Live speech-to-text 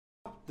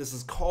This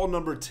is call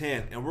number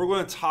 10, and we're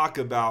going to talk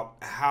about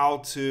how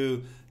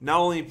to not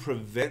only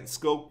prevent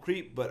scope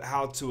creep, but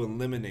how to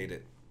eliminate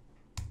it.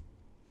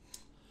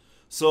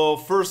 So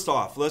first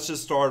off, let's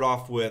just start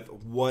off with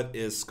what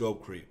is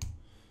scope creep.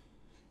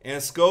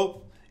 And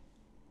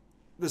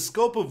the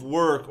scope of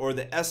work, or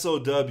the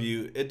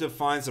SOW, it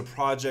defines the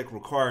project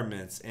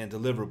requirements and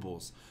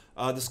deliverables.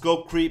 The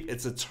scope creep,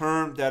 it's a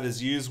term that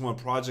is used when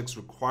project's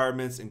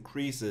requirements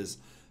increases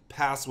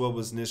past what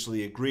was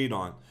initially agreed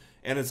on.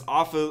 And it's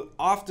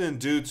often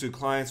due to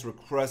clients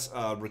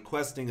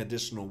requesting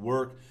additional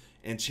work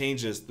and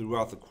changes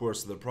throughout the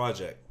course of the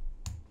project.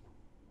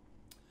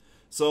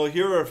 So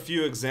here are a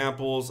few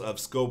examples of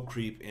scope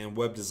creep in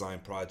web design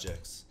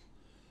projects.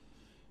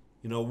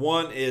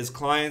 One is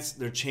clients,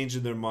 they're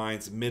changing their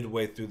minds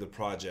midway through the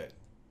project.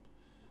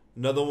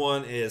 Another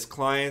one is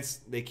clients,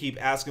 they keep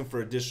asking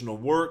for additional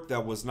work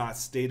that was not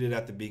stated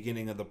at the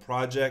beginning of the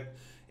project,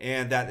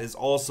 and that is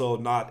also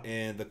not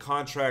in the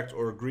contract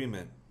or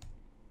agreement.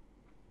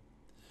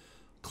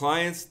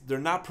 Clients, they're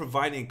not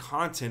providing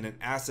content and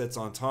assets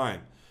on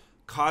time,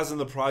 causing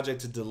the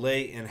project to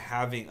delay in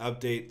having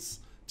updates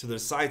to their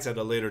sites at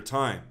a later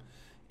time.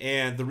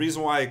 And the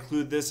reason why I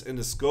include this in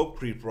the scope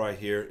creep right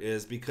here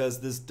is because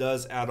this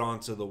does add on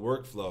to the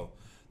workflow.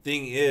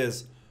 Thing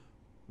is,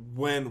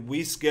 when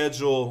we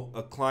schedule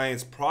a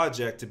client's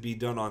project to be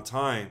done on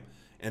time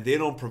and they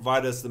don't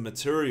provide us the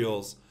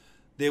materials,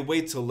 they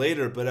wait till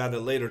later, but at a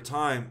later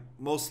time,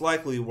 most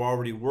likely we're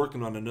already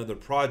working on another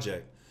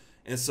project.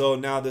 And so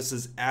now this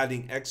is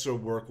adding extra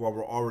work while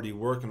we're already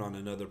working on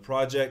another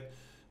project,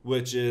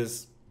 which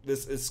is,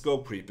 this is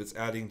scope creep. It's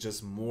adding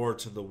just more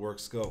to the work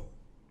scope.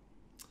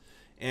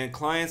 And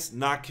clients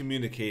not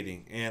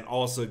communicating, and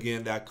also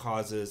again that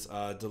causes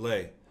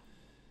delay.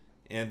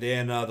 And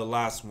then the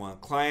last one,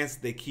 clients,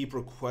 they keep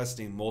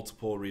requesting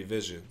multiple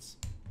revisions.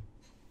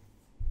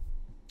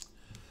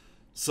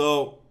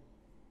 So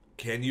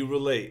can you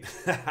relate?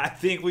 I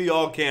think we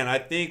all can. I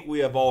think we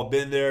have all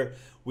been there.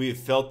 We've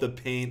felt the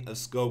pain of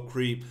scope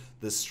creep,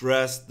 the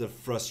stress, the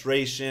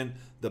frustration,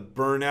 the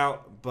burnout,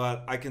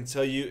 but I can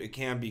tell you it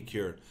can be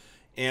cured.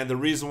 And the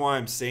reason why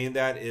I'm saying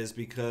that is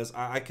because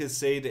I could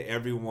say to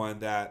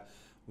everyone that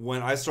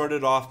when I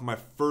started off my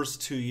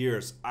first 2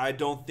 years, I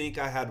don't think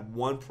I had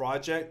one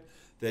project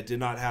that did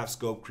not have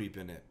scope creep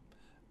in it.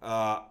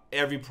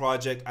 Every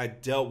project I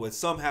dealt with,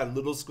 some had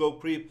little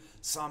scope creep,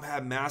 some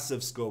had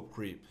massive scope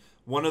creep.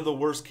 One of the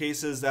worst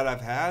cases that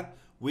I've had,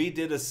 we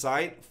did a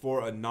site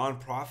for a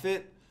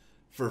nonprofit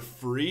for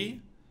free,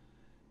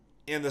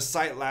 and the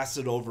site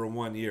lasted over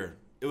 1 year.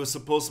 It was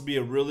supposed to be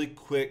a really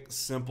quick,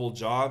 simple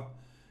job,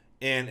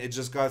 and it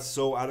just got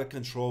so out of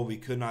control we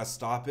could not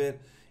stop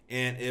it,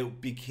 and it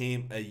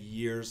became a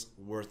year's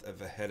worth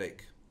of a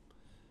headache.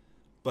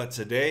 But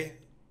today,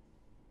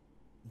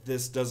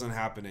 this doesn't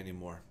happen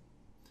anymore.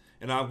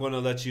 And I'm going to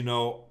let you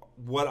know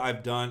what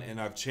I've done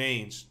and I've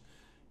changed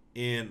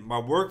in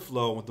my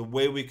workflow with the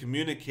way we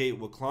communicate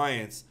with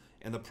clients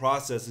and the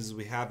processes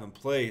we have in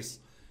place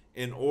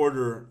in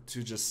order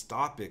to just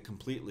stop it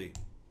completely.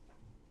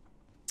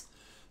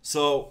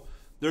 So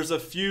there's a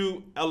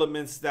few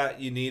elements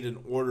that you need in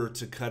order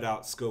to cut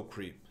out scope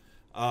creep.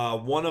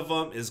 One of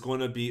them is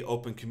going to be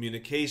open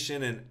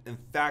communication, and in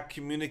fact,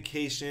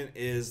 communication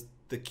is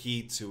the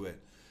key to it.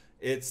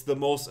 It's the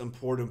most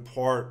important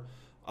part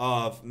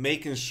of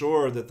making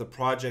sure that the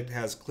project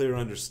has clear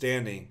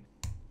understanding.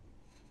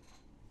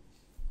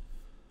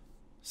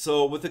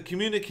 So with the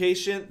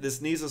communication,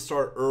 this needs to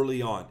start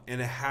early on, and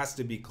it has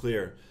to be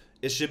clear.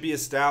 It should be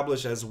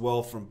established as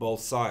well from both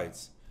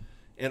sides.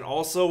 And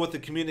also with the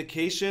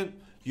communication,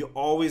 you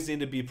always need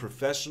to be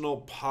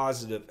professional,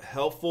 positive,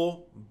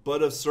 helpful,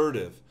 but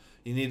assertive.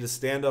 You need to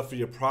stand up for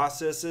your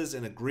processes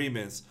and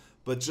agreements,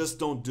 but just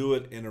don't do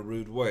it in a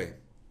rude way.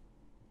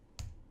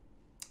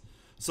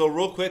 So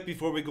real quick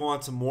before we go on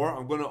to more,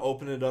 I'm going to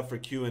open it up for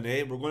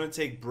Q&A. We're going to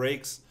take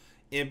breaks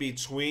in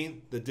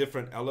between the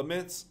different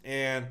elements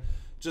and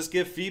just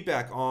give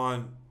feedback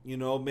on,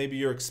 maybe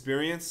your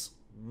experience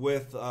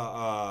with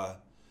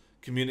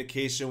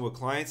communication with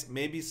clients,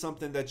 maybe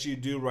something that you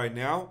do right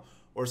now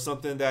or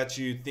something that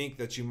you think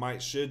that you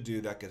should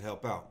do that could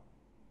help out.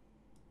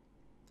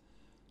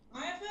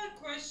 I have a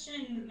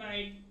question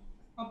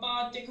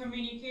about the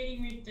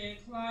communicating with the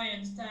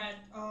clients that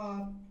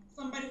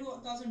somebody who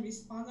doesn't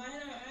respond. I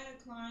had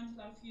a client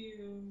a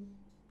few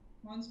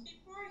months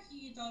before.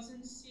 He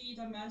doesn't see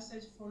the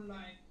message for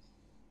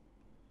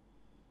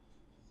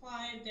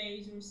 5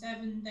 days or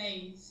 7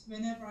 days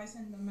whenever I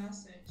send a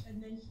message,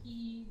 and then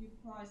he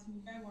replies me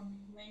back 1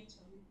 week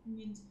later, which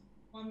means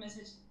one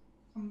message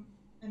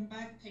and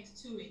back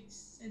takes 2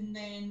 weeks, and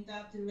then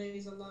that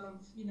delays a lot of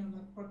the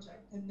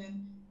project. And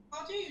then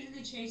how do you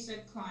usually chase a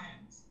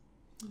client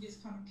in this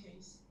kind of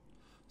case?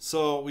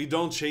 So we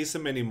don't chase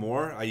them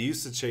anymore. I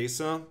used to chase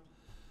them,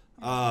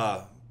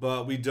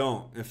 but we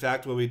don't. In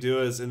fact, what we do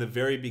is in the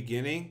very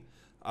beginning,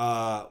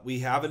 we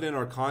have it in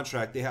our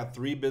contract. They have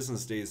 3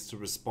 business days to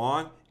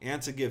respond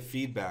and to give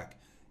feedback.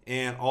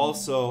 And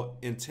also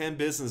in 10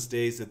 business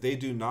days, if they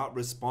do not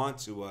respond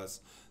to us,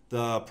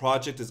 the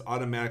project is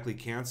automatically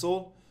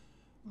canceled,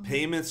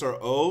 payments are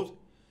owed,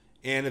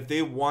 and if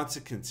they want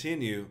to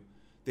continue,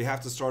 they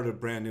have to start a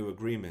brand new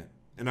agreement.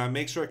 And I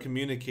make sure I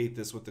communicate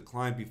this with the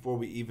client before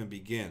we even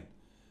begin.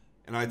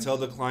 And I tell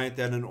the client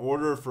that in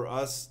order for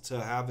us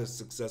to have a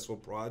successful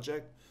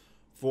project,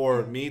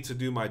 for me to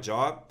do my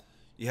job,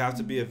 you have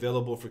to be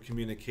available for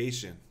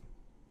communication.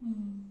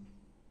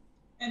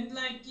 And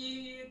like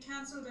you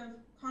cancel the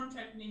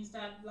contract means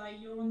that like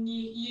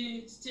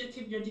you still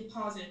keep your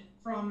deposit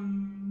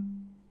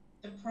from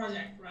the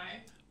project,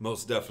 right?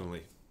 Most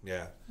definitely,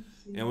 yeah.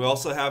 And we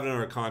also have it in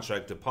our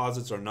contract,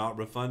 deposits are not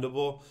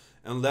refundable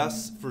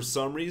unless for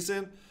some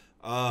reason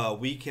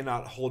we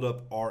cannot hold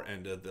up our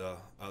end of the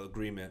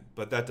agreement.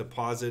 But that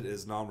deposit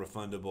is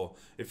non-refundable.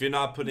 If you're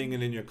not putting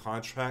it in your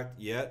contract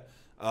yet,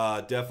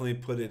 definitely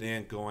put it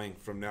in going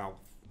from now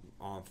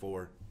on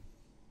forward.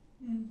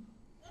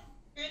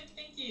 Good,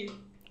 thank you.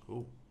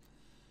 Cool.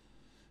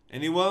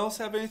 Anyone else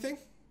have anything?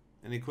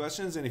 Any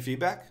questions? Any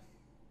feedback?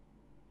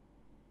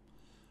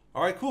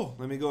 All right, cool.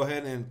 Let me go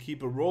ahead and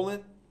keep it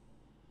rolling.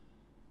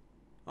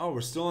 Oh,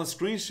 we're still on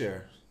screen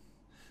share.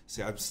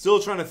 See, I'm still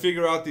trying to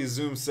figure out these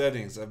Zoom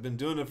settings. I've been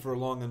doing it for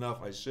long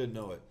enough. I should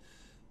know it.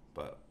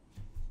 But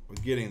we're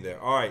getting there.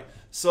 All right.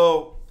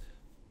 So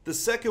the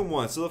second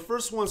one. So the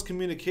first one's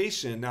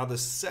communication. Now the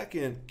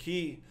second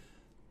key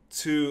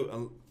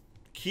to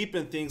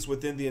keeping things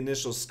within the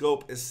initial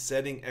scope is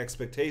setting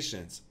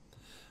expectations.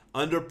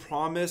 Under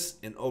promise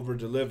and over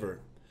deliver.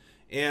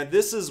 And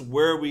this is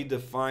where we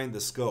define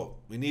the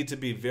scope. We need to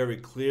be very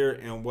clear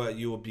in what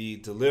you will be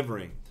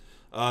delivering.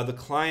 The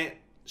client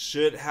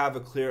should have a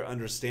clear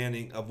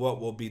understanding of what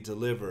will be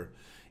delivered.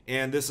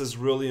 And this is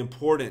really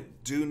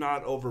important. Do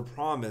not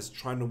overpromise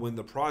trying to win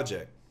the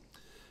project.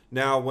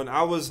 Now, when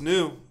I was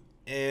new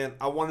and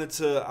I wanted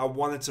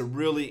to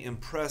really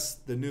impress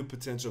the new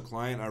potential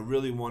client, I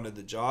really wanted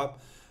the job.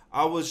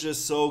 I was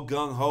just so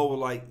gung-ho,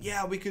 like,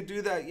 yeah, we could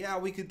do that. Yeah,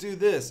 we could do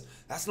this.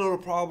 That's not a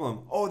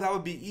problem. Oh, that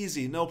would be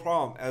easy. No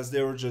problem. As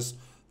they were just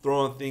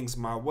throwing things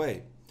my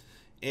way.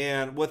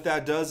 And what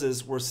that does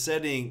is we're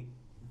setting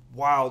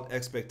wild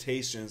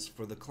expectations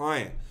for the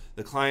client.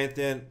 The client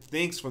then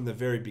thinks from the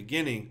very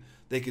beginning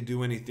they could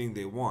do anything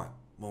they want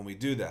when we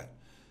do that.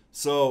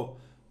 So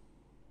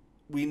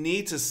we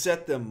need to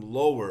set them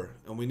lower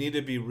and we need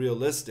to be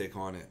realistic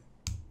on it.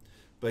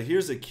 But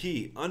here's a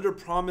key. Under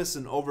promise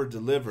and over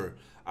deliver.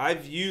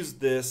 I've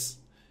used this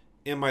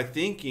in my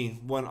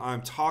thinking when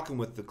I'm talking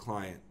with the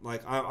client.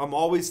 Like I'm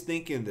always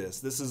thinking this.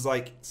 This is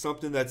like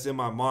something that's in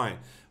my mind.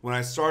 When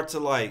I start to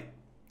like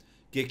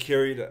get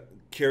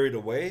carried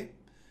away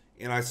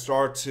and I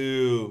start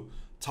to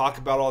talk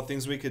about all the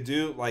things we could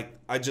do, like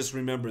I just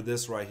remember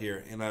this right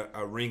here and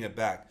I ring it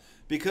back.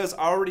 Because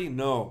I already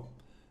know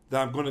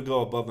that I'm going to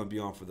go above and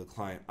beyond for the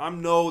client. I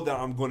know that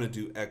I'm going to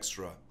do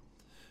extra.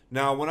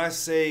 Now, when I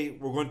say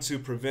we're going to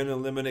prevent and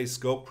eliminate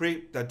scope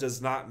creep, that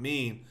does not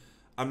mean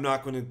I'm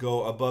not going to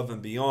go above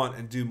and beyond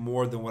and do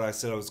more than what I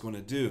said I was going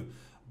to do.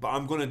 But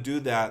I'm going to do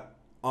that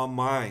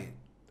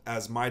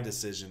as my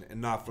decision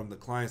and not from the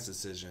client's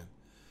decision.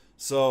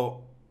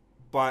 So,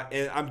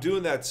 and I'm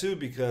doing that too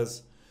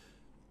because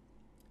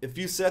if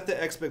you set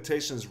the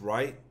expectations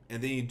right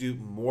and then you do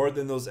more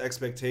than those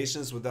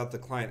expectations without the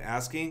client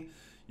asking,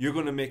 you're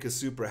going to make a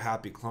super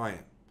happy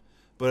client.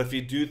 But if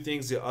you do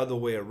things the other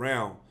way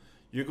around,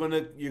 you're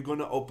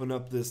gonna open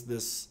up you're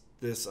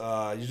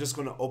just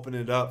gonna open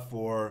it up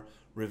for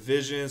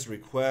revisions,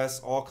 requests,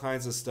 all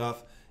kinds of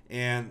stuff,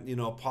 and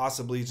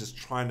possibly just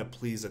trying to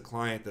please a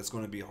client that's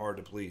going to be hard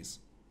to please.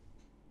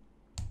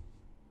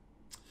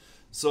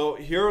 So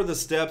here are the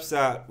steps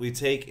that we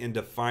take in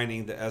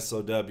defining the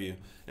SOW,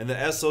 and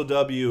the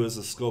SOW is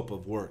a scope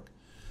of work.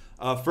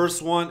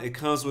 First one, it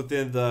comes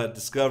within the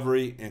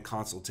discovery and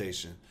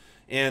consultation,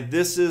 and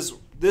this is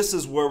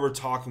where we're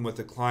talking with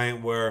the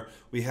client, where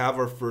we have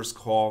our first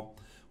call,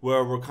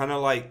 where we're kind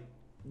of like,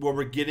 where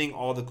we're getting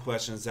all the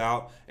questions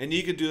out. And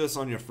you could do this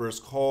on your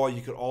first call.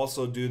 You could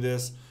also do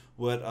this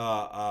with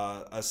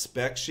a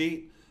spec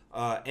sheet.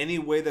 Any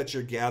way that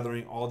you're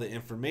gathering all the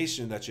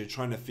information that you're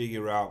trying to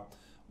figure out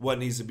what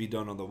needs to be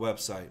done on the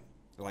website.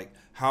 Like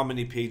how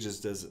many pages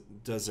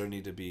does there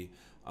need to be?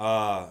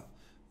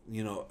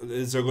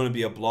 Is there going to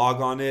be a blog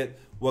on it?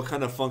 What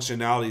kind of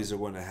functionalities are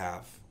going to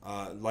have?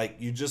 Like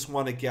you just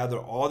want to gather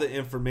all the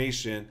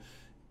information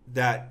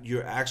that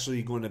you're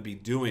actually going to be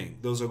doing.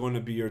 Those are going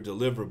to be your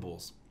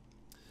deliverables.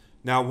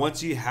 Now,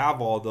 once you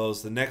have all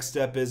those, the next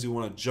step is you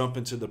want to jump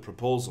into the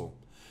proposal.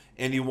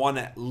 And you want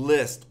to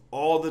list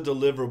all the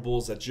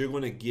deliverables that you're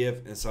going to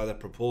give inside the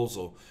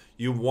proposal.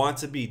 You want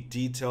to be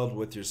detailed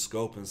with your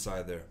scope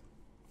inside there.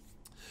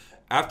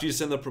 After you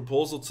send the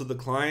proposal to the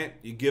client,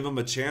 you give them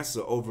a chance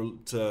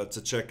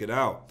to check it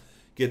out.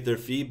 Get their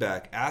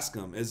feedback. Ask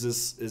them, is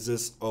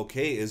this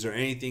okay? Is there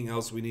anything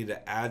else we need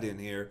to add in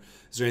here?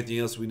 Is there anything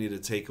else we need to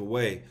take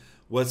away?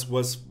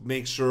 Let's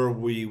make sure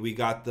we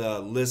got the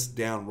list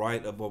down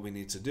right of what we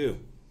need to do.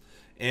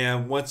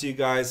 And once you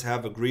guys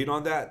have agreed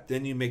on that,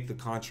 then you make the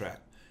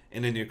contract.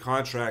 And in your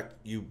contract,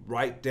 you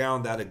write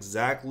down that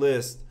exact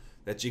list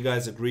that you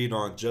guys agreed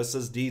on, just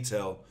as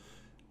detailed,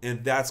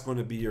 and that's going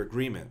to be your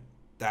agreement.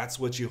 That's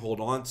what you hold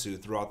on to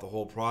throughout the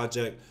whole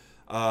project.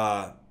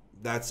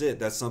 That's it.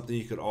 That's something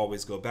you could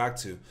always go back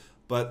to.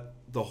 But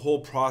the whole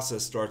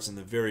process starts in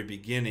the very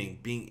beginning,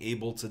 being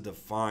able to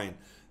define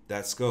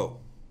that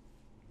scope.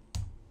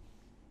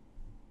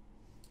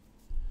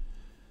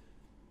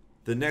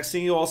 The next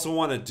thing you also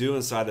want to do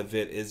inside of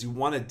it is you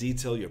want to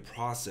detail your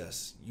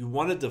process. You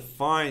want to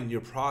define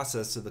your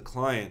process to the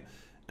client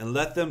and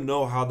let them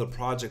know how the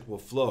project will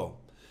flow.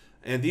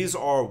 And these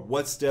are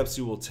what steps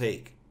you will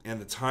take and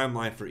the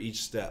timeline for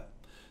each step.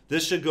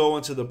 This should go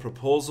into the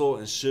proposal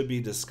and should be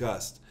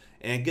discussed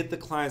and get the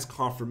client's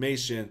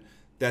confirmation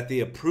that they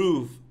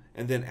approve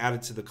and then add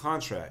it to the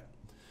contract.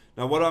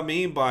 Now, what I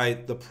mean by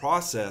the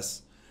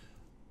process,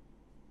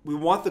 we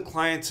want the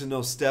client to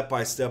know step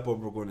by step what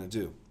we're going to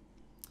do.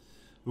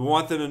 We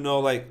want them to know,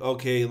 like,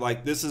 okay,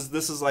 like this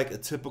is like a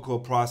typical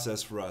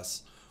process for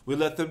us. We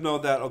let them know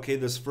that, okay,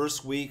 this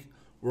first week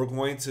we're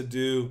going to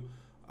do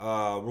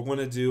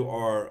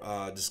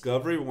our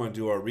discovery, we're going to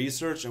do our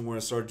research, and we're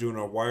going to start doing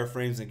our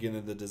wireframes and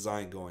getting the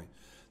design going.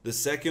 The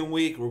second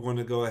week we're going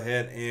to go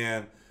ahead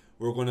and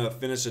we're going to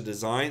finish a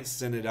design,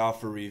 send it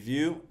out for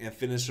review, and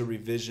finish a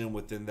revision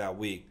within that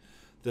week.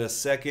 The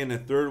second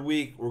and third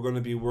week we're going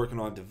to be working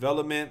on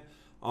development.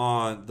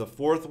 On the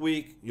fourth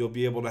week you'll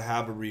be able to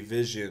have a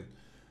revision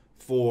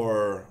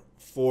for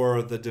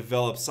the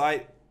developed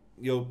site,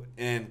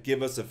 and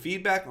give us a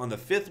feedback. On the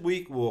fifth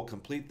week, we'll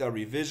complete that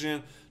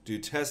revision, do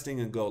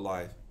testing, and go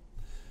live.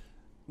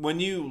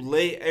 When you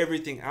lay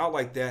everything out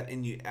like that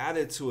and you add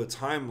it to a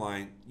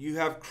timeline, you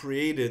have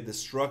created the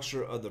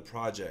structure of the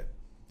project.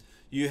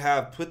 You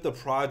have put the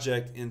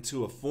project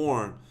into a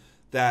form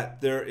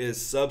that there is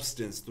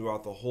substance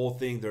throughout the whole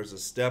thing. There's a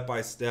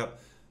step-by-step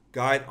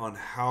guide on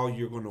how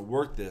you're going to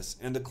work this,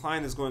 and the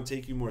client is going to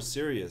take you more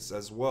serious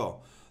as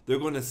well. They're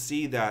going to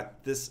see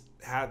that this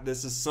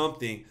is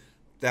something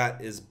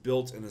that is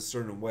built in a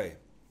certain way,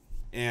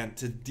 and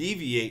to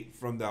deviate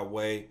from that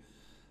way,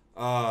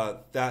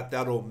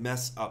 that'll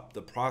mess up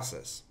the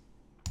process.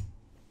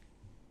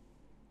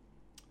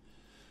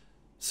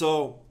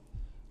 So,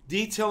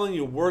 detailing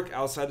your work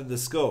outside of the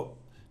scope.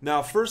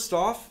 Now, first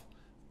off,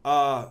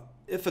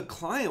 if a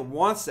client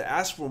wants to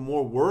ask for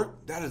more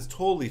work, that is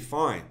totally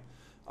fine.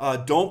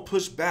 Don't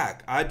push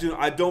back. I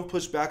don't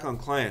push back on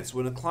clients.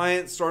 When a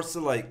client starts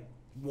to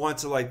want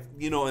to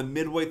and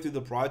midway through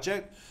the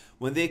project,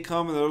 when they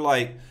come and they're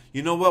like,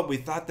 you know what, we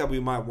thought that we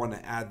might want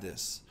to add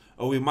this,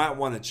 or we might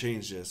want to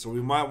change this, or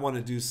we might want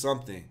to do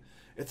something.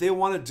 If they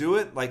want to do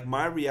it, like,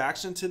 my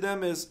reaction to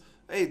them is,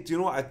 hey, do you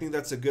know what, I think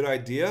that's a good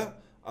idea.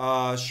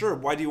 Sure,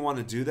 why do you want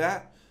to do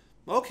that?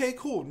 Okay,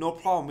 cool, no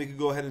problem, we could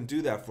go ahead and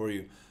do that for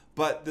you,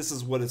 but this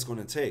is what it's going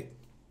to take.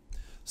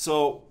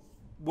 So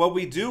what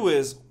we do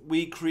is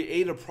we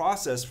create a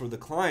process for the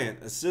client,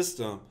 a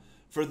system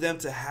for them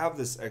to have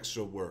this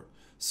extra work.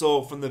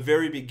 So from the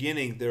very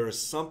beginning, there is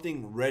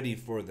something ready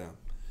for them.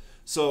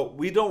 So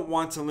we don't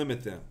want to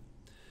limit them.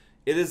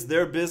 It is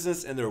their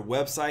business and their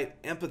website.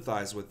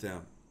 Empathize with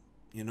them.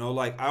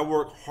 Like, I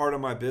work hard on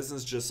my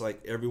business just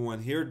like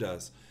everyone here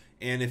does.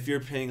 And if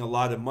you're paying a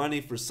lot of money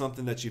for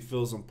something that you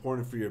feel is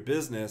important for your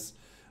business,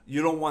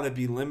 you don't want to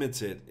be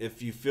limited.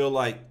 If you feel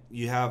like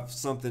you have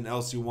something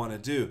else you want to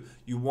do,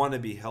 you want to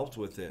be helped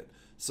with it.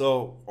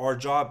 So our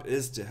job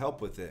is to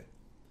help with it.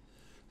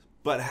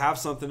 But have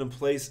something in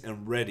place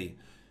and ready.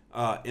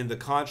 In the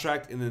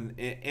contract and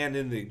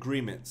in the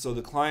agreement. So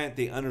the client,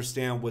 they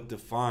understand what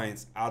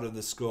defines out of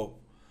the scope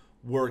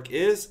work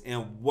is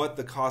and what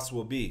the cost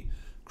will be.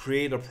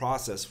 Create a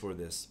process for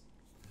this.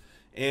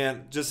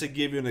 And just to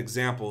give you an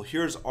example,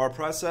 here's our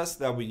process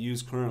that we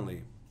use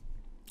currently.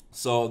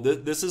 So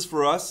this is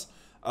for us.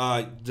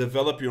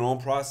 Develop your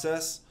own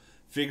process.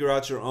 Figure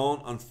out your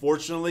own.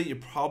 Unfortunately, you're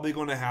probably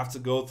going to have to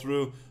go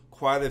through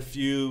quite a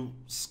few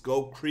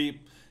scope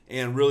creep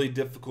and really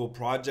difficult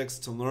projects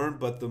to learn,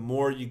 but the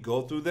more you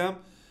go through them,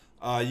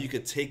 you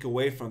could take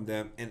away from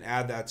them and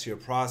add that to your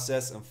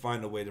process and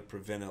find a way to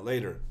prevent it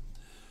later.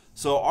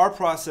 So our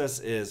process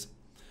is,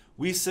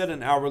 we set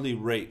an hourly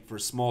rate for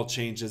small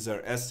changes that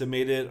are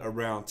estimated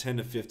around 10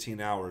 to 15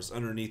 hours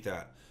underneath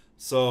that.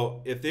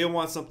 So if they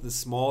want something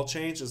small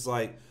change, it's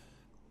like,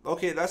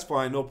 okay, that's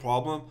fine, no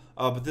problem.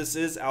 But this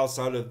is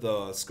outside of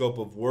the scope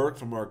of work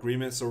from our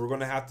agreement, so we're going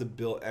to have to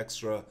bill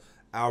extra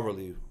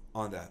hourly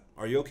on that.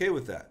 Are you okay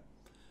with that?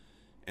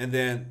 And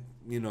then,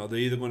 they're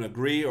either going to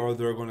agree or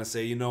they're going to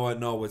say, you know what,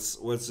 no, let's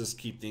just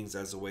keep things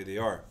as the way they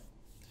are.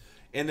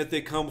 And if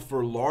they come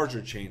for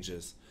larger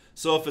changes,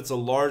 so if it's a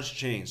large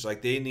change,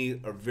 like they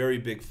need a very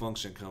big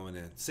function coming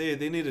in, say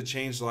they need to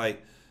change,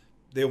 like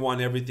they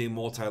want everything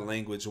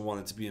multi-language and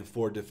want it to be in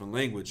 4 different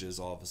languages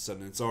all of a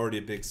sudden, it's already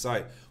a big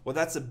site. Well,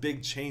 that's a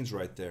big change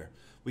right there.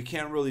 We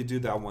can't really do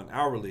that one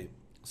hourly.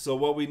 So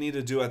what we need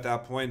to do at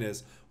that point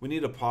is we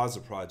need to pause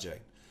the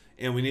project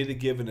and we need to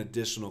give an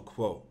additional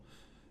quote.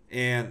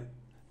 And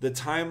the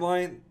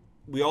timeline,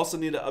 we also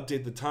need to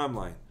update the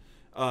timeline.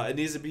 It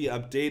needs to be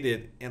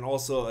updated, and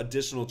also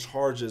additional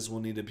charges will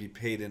need to be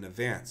paid in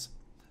advance.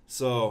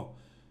 So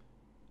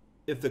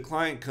if the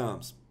client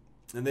comes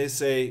and they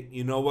say,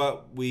 you know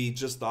what, we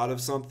just thought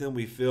of something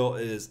we feel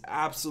is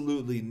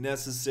absolutely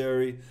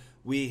necessary.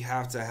 We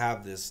have to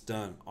have this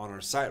done on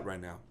our site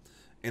right now,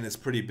 and it's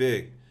pretty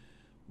big.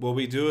 What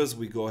we do is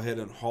we go ahead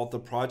and halt the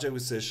project. We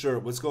say, sure,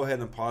 let's go ahead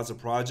and pause the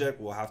project.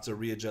 We'll have to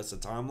readjust the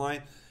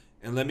timeline,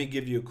 and let me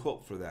give you a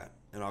quote for that.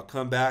 And I'll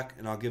come back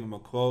and I'll give them a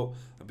quote.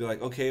 I'll be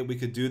like, okay, we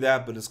could do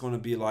that, but it's going to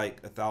be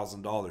like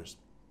 $1,000.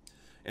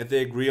 If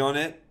they agree on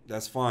it,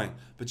 that's fine.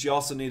 But you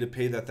also need to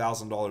pay that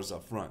 $1,000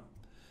 up front.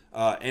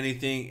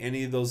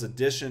 Any of those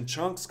addition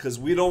chunks, because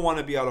we don't want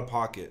to be out of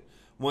pocket.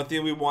 One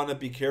thing we want to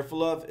be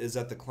careful of is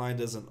that the client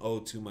doesn't owe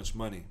too much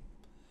money.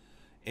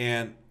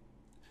 And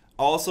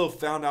also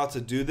found out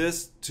to do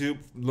this, to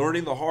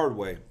learning the hard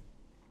way,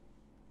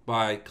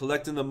 by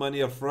collecting the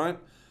money up front,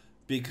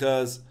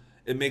 because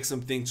it makes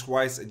them think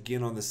twice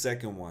again on the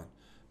second one.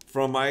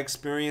 From my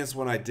experience,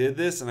 when I did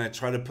this and I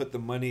tried to put the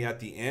money at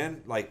the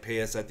end, like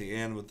pay us at the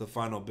end with the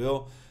final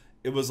bill,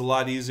 it was a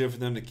lot easier for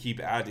them to keep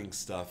adding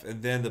stuff.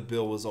 And then the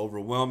bill was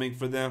overwhelming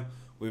for them.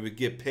 We would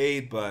get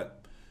paid,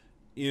 but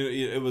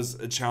it was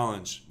a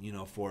challenge,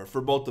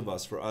 for both of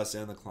us, for us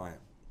and the client.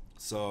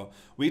 So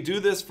we do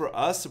this for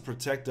us to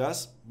protect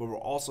us, but we're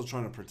also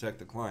trying to protect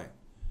the client.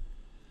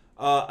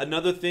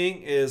 Another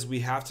thing is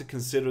we have to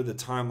consider the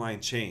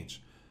timeline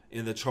change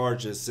in the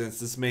charges, since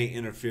this may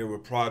interfere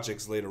with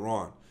projects later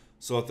on.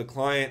 So if the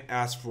client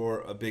asks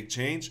for a big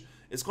change,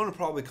 it's going to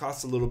probably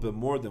cost a little bit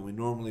more than we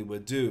normally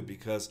would do,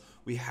 because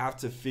we have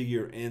to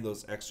figure in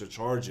those extra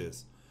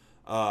charges.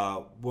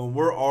 When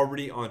we're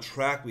already on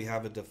track, we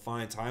have a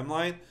defined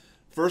timeline.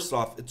 First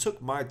off, it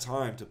took my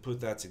time to put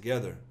that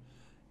together.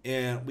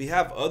 And we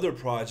have other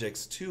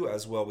projects too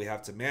as well we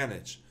have to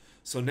manage.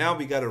 So now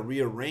we got to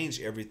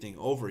rearrange everything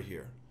over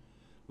here.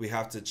 We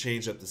have to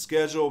change up the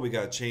schedule. We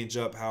got to change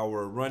up how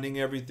we're running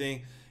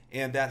everything.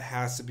 And that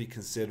has to be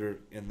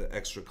considered in the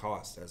extra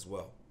cost as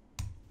well.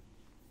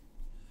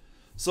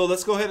 So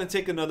let's go ahead and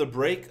take another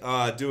break,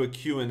 do a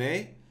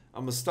Q&A.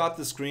 I'm going to stop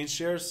the screen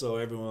share so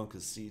everyone can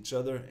see each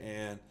other.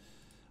 And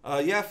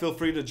yeah, feel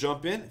free to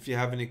jump in if you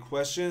have any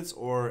questions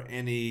or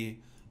any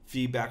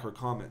feedback or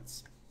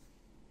comments.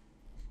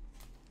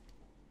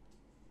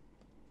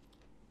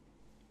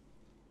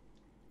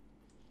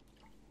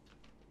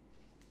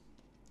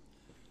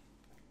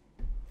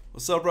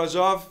 What's up,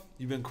 Rajav?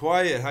 You've been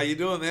quiet. How you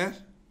doing, man?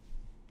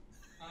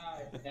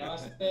 Hi,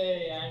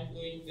 Namaste. I'm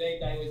doing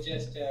great. I was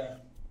just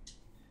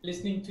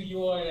listening to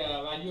your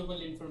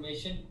valuable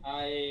information.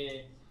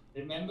 I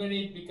remember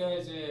it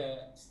because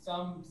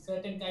some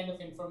certain kind of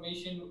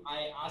information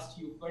I asked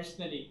you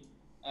personally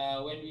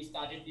when we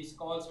started these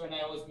calls when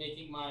I was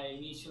making my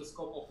initial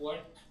scope of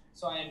work.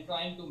 So I am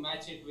trying to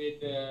match it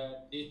with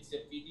this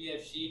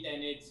PDF sheet,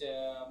 and it's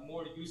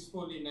more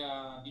useful in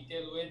a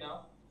detailed way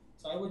now.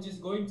 So I was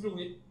just going through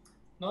it,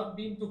 not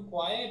being too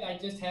quiet. I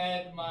just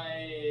had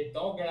my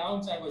dog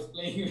around, so I was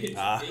playing with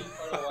Snake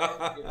for a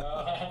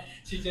while.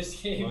 She just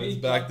came Mine's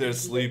in, back jumped there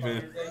into the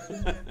sleeping.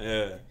 conversation.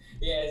 Yeah.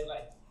 Yeah, it's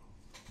like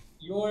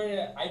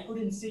I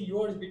couldn't see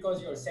yours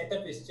because your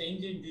setup is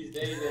changing these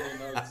days,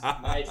 and it's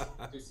nice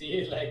to see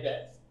it like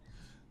that.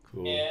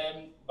 Cool.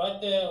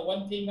 But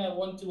one thing I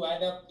want to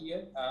add up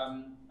here,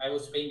 I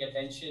was paying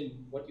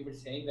attention what you were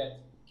saying,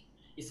 that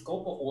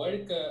scope of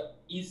work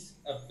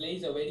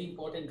plays a very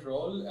important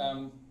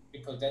role,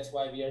 because that's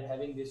why we are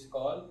having this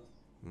call.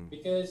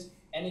 Because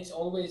and it's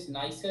always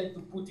nicer to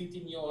put it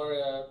in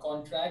your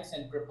contracts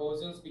and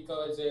proposals,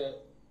 because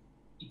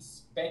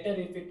it's better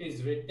if it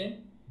is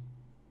written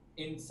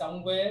in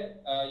somewhere,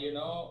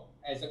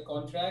 as a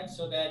contract,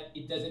 so that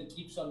it doesn't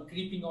keeps on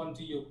creeping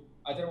onto you.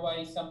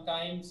 Otherwise,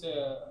 sometimes,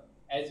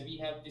 as we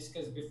have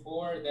discussed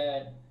before,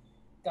 that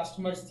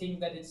customers think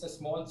that it's a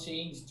small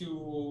change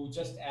to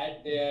just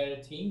add their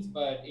things,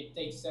 but it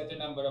takes certain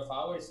number of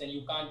hours, and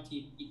you can't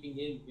keep keeping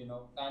in,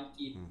 can't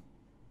keep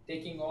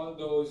taking all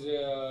those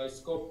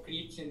scope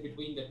creeps in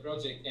between the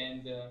project.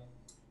 And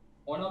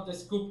one of the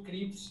scoop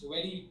creeps,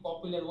 very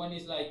popular one,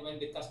 is like when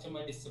the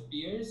customer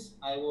disappears.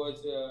 I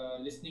was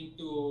listening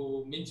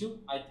to Minju.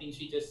 I think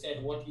she just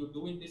said what you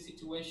do in this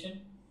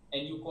situation,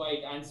 and you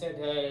quite answered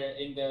her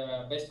in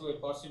the best way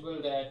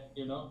possible, that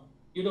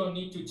you don't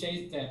need to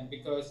chase them,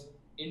 because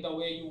in the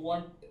way you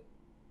want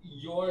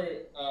your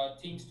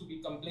things to be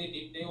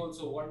completed, they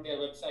also want their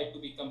website to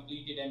be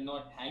completed and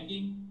not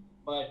hanging.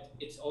 But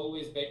it's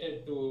always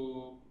better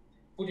to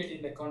put it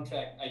in the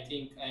contract, I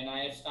think, and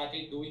I have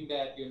started doing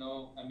that.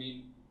 I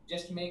mean,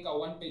 just make a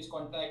one-page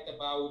contract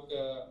about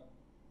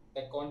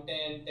the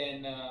content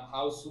and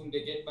how soon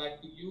they get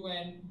back to you,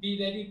 and be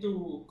ready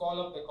to call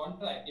up the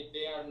contract if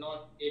they are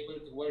not able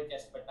to work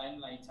as per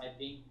timelines. I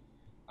think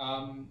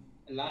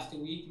last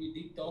week we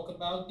did talk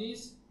about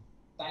this.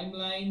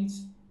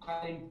 Timelines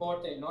are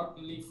important not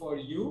only for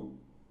you.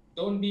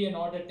 Don't be an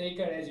order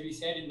taker, as we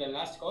said in the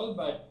last call,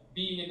 but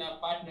be in a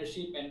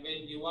partnership. And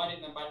when you are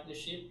in a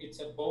partnership, it's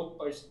a both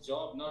person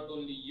job, not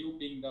only you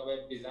being the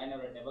web designer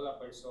or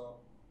developer. So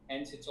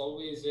hence it's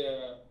always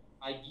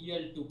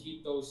ideal to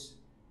keep those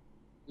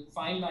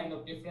fine line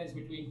of difference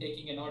between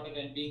taking an order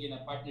and being in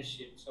a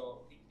partnership. So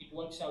it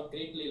works out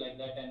greatly like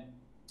that. And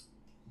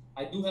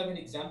I do have an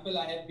example.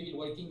 I have been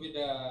working with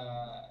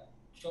a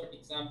short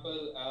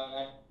example.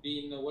 I've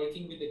been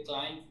working with a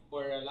client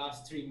for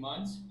last 3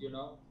 months,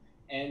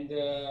 and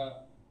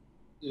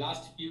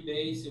last few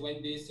days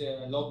when these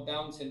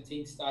lockdowns and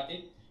things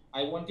started,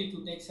 I wanted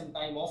to take some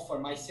time off for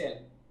myself.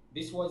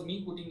 This was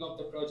me putting off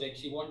the project.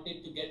 She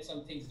wanted to get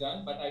some things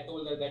done, but I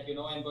told her that,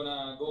 I'm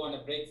gonna go on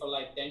a break for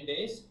like 10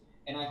 days,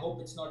 and I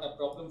hope it's not a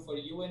problem for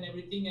you and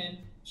everything. And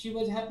she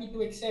was happy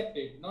to accept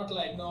it. Not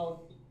like,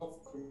 no,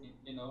 for me.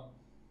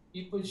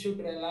 People should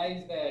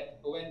realize that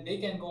when they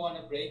can go on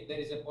a break, there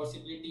is a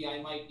possibility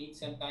I might need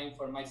some time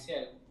for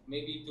myself,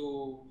 maybe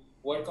to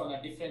work on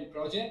a different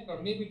project or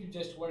maybe to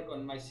just work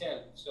on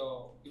myself.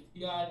 So if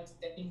you are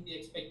setting the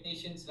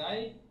expectations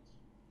right,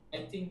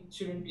 I think it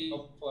shouldn't be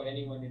up for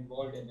anyone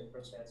involved in the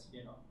process.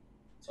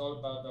 It's all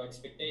about the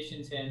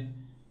expectations and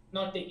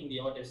not taking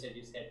the orders, as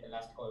you said the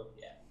last call.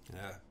 Yeah.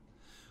 Yeah.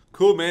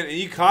 Cool, man. And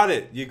you caught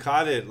it. You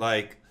caught it.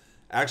 Like,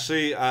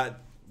 actually,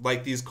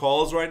 like these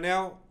calls right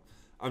now,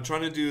 I'm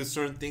trying to do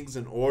certain things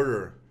in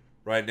order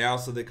right now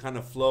so they kind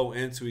of flow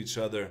into each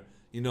other,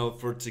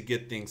 to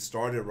get things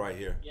started right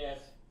here. Yes.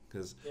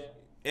 Because,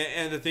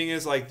 and the thing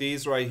is, like,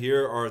 these right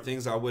here are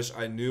things I wish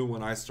I knew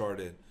when I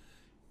started.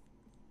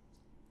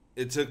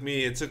 It took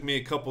me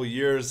a couple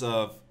years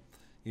of,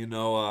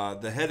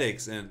 the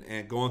headaches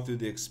and going through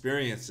the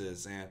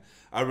experiences. And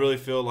I really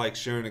feel like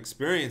sharing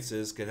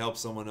experiences could help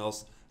someone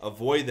else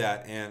avoid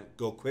that and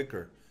go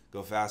quicker,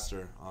 go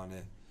faster on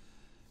it.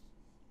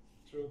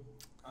 True.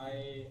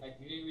 I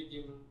agree with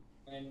you,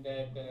 and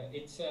that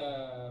it's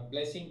a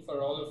blessing for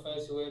all of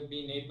us who have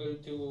been able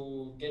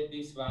to get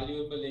these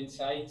valuable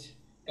insights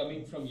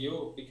coming from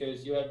you,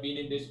 because you have been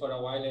in this for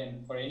a while.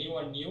 And for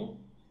anyone new,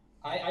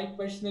 I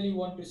personally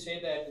want to say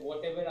that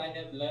whatever I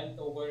have learned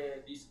over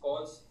these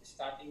calls,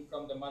 starting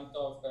from the month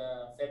of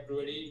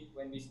February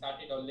when we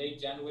started, or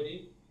late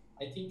January,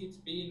 I think it's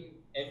been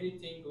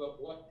everything.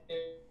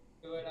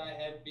 Whatever I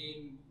have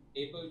been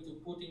able to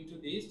put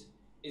into this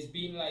has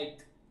been like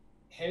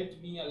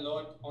helped me a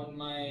lot on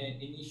my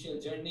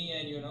initial journey,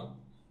 and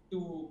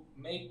to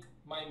make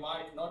my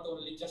mark, not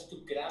only just to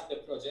grab the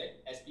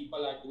project as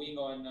people are doing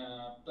on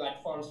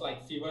platforms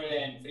like Fiverr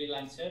and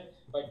Freelancer,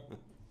 but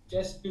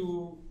just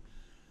to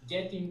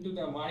get into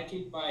the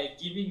market by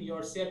giving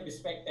yourself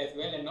respect as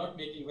well, and not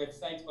making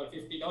websites for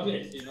 $50,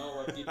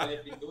 what people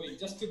have been doing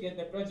just to get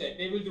the project.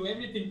 They will do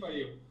everything for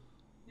you,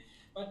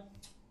 but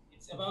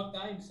it's about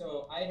time.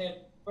 So I have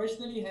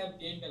personally have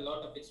gained a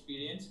lot of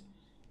experience.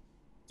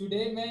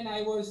 Today, man,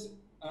 I was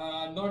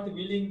not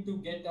willing to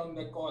get on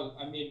the call.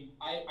 I mean,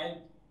 I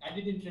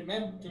didn't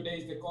remember today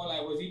is the call.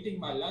 I was eating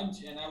my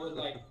lunch and I was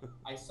like,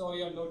 I saw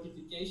your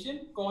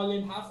notification, call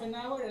in half an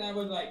hour, and I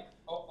was like,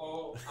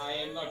 oh, I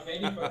am not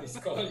ready for this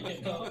call,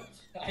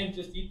 I'm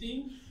just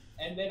eating.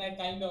 And then I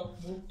kind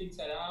of moved things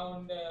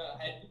around.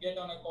 I had to get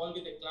on a call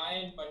with a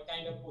client, but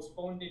kind of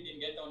postponed it and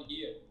get on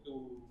here to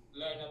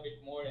learn a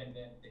bit more and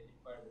then take it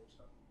further.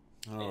 So,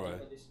 all right.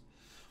 For this.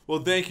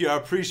 Well, thank you. I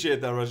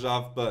appreciate that,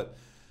 Rajav, but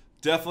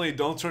definitely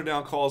don't turn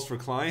down calls for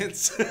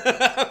clients.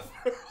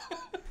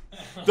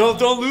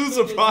 don't lose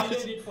a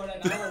project. It for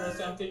an hour or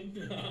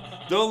something.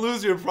 Don't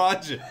lose your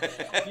project.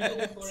 Did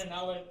it for an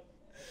hour.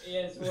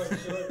 Yes, for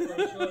sure.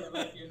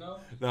 But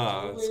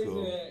No, it's that's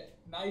cool.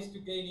 Nice to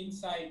gain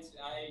insights.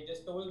 I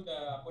just told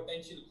the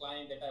potential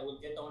client that I will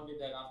get on with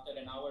her after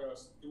an hour or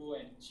two,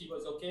 and she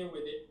was okay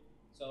with it.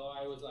 So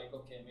I was like,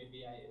 okay,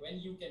 maybe when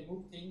you can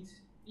move things,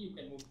 you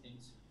can move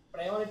things.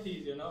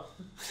 Priorities,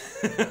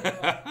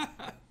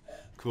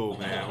 Cool,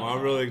 man. Well,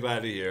 I'm really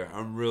glad to hear.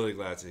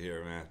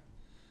 Man.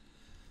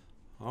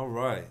 All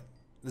right.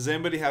 Does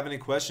anybody have any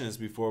questions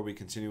before we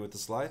continue with the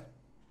slide?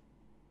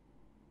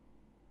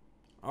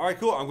 All right,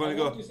 cool. I'm going to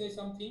go. Want to say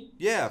something?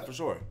 Yeah, for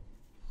sure.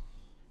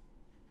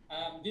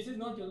 This is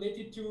not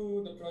related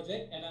to the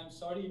project, and I'm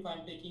sorry if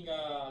I'm taking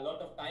a lot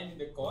of time in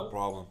the call. No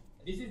problem.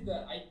 This is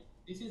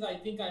I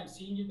think I'm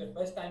seeing you the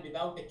first time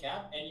without a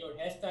cap, and your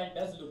hairstyle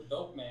does look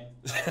dope, man.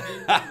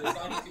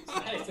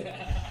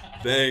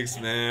 Thanks,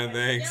 man.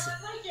 Thanks. Yeah,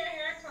 I like your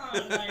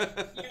haircut.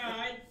 Like,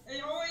 yeah,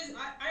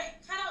 I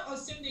kind of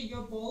assumed that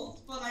you're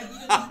bald, but I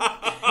didn't.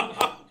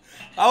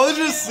 I was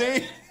just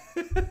saying.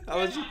 But I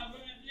like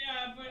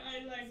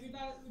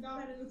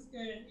without it looks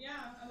good.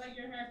 Yeah, I like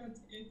your haircut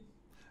too.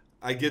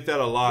 I get that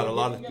a lot. A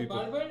lot of people.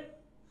 Barber?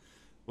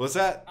 What's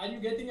that? Are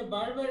you getting a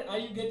barber? Are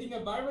you getting a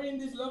barber in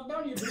this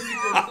lockdown? You're doing it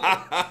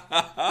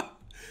yourself.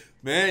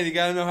 Man, you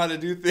gotta know how to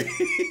do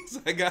things.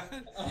 I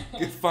gotta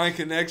find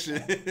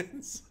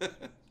connections.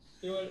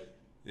 Sure.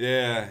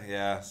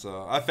 Yeah.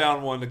 So I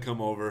found one to come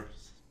over.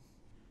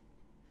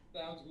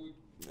 Sounds good.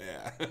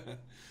 Yeah.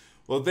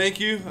 Well,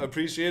 thank you. I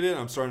appreciate it.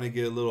 I'm starting to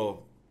get a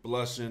little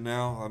blushing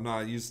now. I'm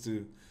not used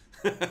to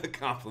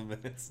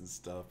compliments and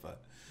stuff,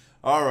 but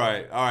all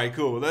right,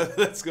 cool.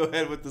 Let's go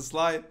ahead with the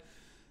slide.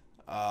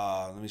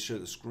 Let me share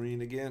the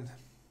screen again.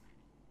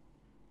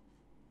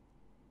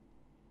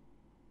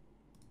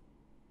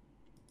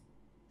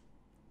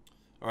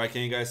 All right,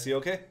 can you guys see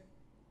okay?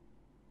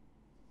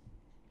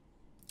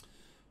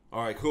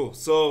 All right, cool.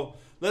 So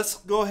let's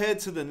go ahead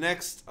to the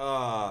next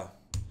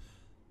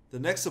the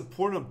next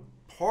important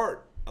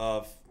part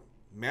of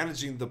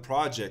managing the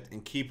project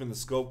and keeping the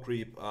scope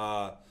creep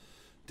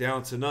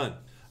down to none.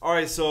 All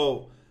right,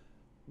 so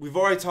we've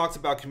already talked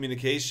about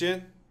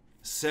communication,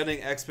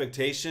 setting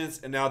expectations,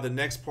 and now the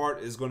next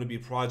part is going to be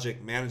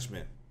project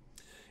management.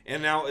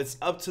 And now it's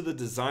up to the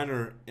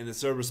designer, and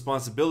it's their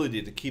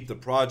responsibility to keep the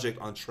project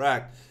on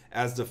track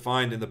as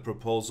defined in the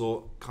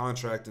proposal,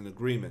 contract, and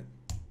agreement.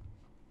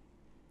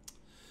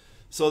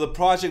 So the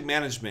project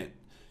management,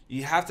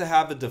 you have to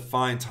have a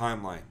defined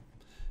timeline.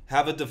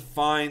 Have a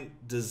defined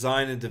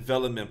design and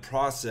development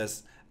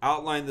process,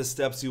 outline the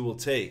steps you will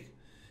take,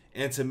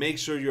 and to make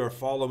sure you are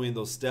following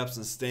those steps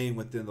and staying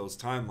within those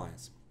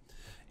timelines.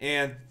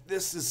 And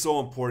this is so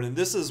important.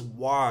 This is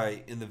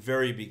why in the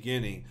very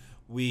beginning,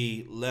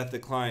 we let the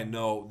client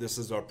know this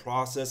is our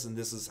process and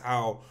this is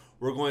how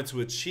we're going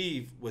to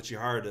achieve what you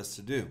hired us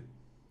to do.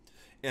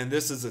 And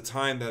this is the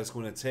time that it's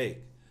going to take.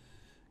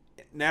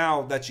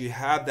 Now that you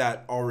have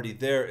that already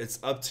there, it's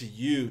up to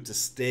you to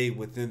stay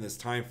within this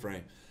time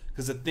frame.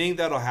 Because the thing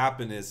that'll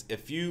happen is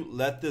if you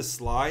let this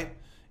slide,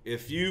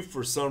 if you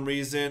for some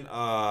reason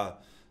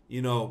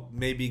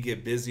maybe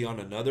get busy on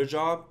another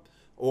job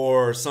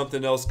or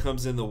something else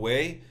comes in the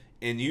way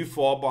and you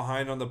fall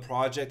behind on the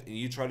project and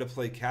you try to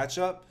play catch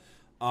up,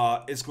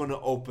 it's going to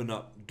open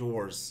up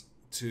doors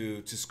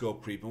to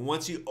scope creep. And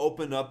once you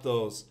open up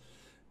those,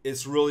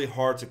 it's really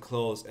hard to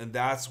close, and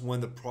that's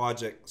when the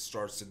project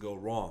starts to go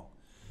wrong.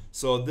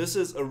 So this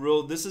is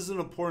an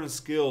important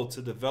skill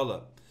to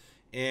develop,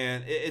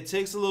 and it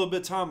takes a little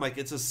bit of time. Like,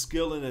 it's a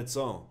skill in its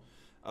own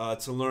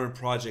to learn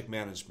project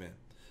management.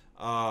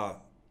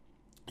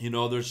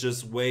 There's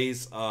just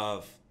ways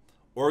of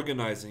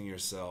organizing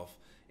yourself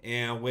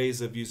and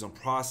ways of using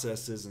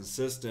processes and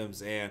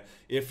systems. And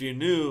if you're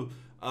new,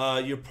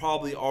 you're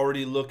probably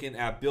already looking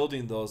at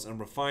building those and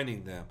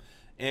refining them.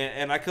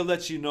 And I could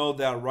let you know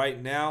that right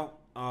now,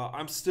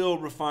 I'm still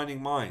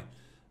refining mine.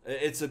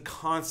 It's a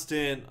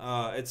constant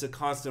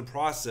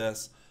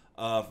process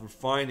of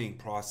refining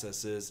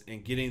processes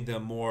and getting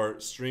them more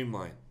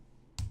streamlined.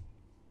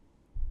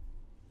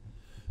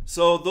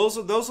 So those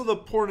are the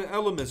important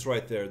elements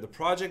right there: the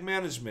project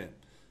management,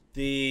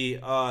 the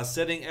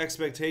setting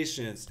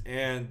expectations,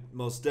 and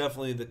most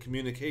definitely the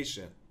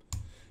communication.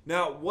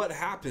 Now, what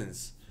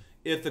happens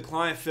if the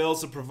client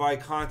fails to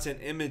provide content,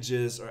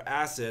 images, or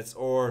assets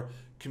or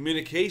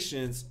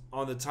communications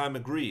on the time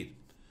agreed?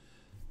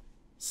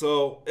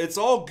 So it's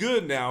all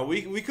good now.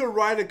 We could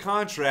write a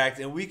contract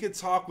and we could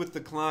talk with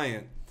the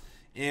client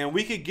and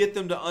we could get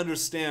them to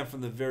understand from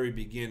the very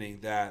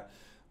beginning that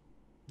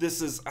this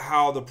is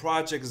how the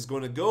project is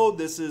going to go.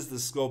 This is the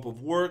scope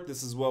of work.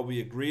 This is what we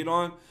agreed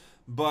on.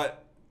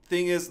 But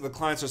thing is, the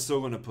clients are still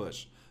going to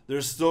push.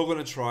 They're still going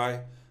to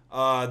try.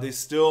 They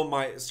still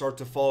might start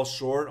to fall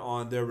short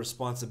on their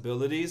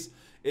responsibilities.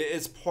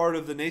 It's part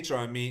of the nature,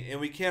 and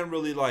we can't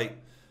really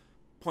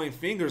point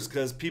fingers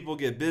because people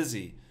get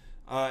busy.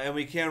 And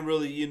we can't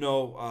really,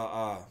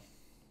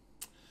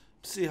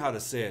 see how to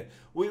say it.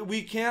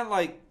 We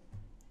can't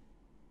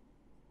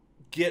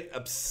get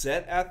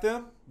upset at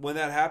them when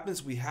that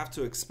happens. We have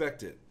to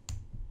expect it.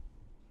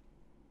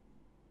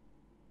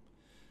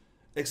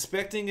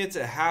 Expecting it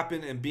to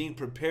happen and being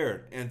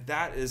prepared. And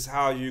that is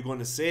how you're going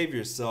to save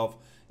yourself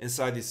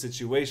inside these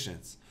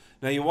situations.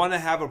 Now, you want to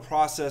have a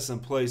process in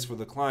place for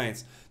the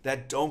clients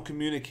that don't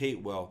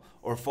communicate well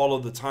or follow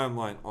the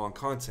timeline on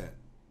content.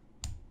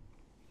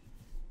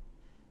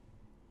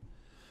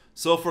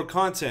 So for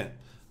content,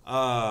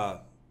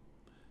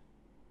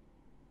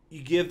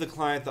 you give the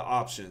client the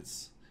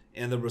options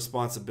and the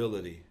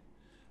responsibility.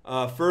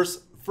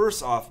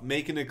 First off,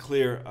 making it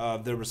clear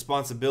of their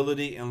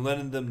responsibility and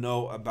letting them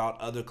know about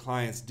other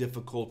clients'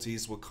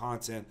 difficulties with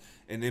content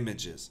and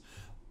images.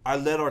 I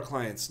let our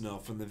clients know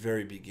from the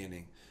very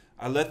beginning.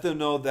 I let them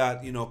know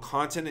that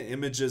content and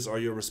images are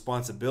your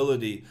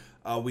responsibility.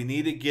 We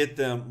need to get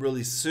them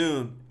really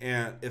soon,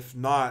 and if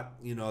not,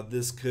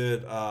 this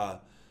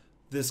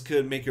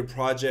could make your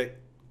project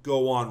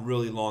go on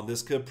really long.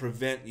 This could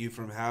prevent you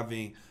from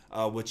having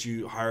what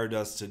you hired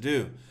us to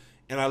do.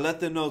 And I let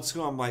them know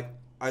too.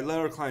 I let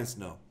our clients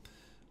know.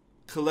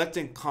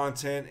 Collecting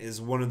content is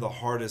one of the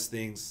hardest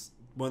things,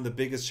 one of the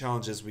biggest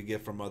challenges we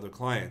get from other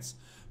clients.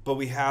 But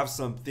we have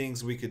some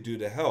things we could do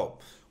to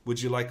help.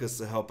 Would you like us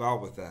to help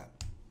out with that?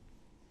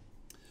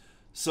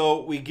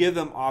 So we give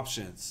them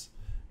options.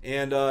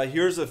 And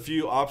here's a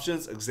few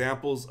options,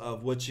 examples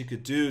of what you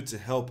could do to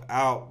help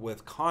out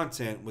with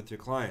content with your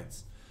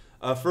clients.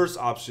 First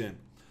option,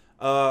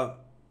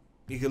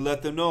 you can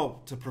let them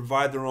know to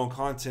provide their own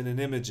content and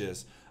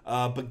images,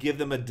 but give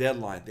them a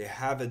deadline. They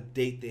have a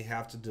date they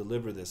have to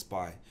deliver this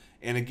by.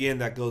 And again,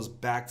 that goes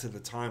back to the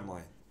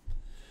timeline.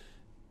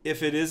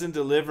 If it isn't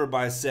delivered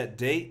by a set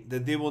date,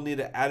 then they will need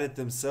to add it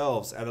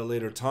themselves at a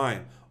later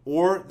time,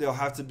 or they'll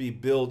have to be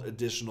billed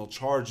additional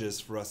charges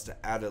for us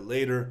to add it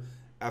later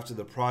after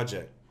the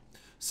project.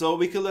 So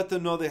we can let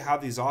them know they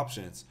have these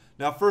options.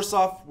 Now, first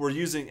off, we're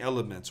using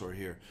Elementor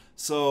here.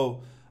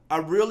 So I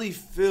really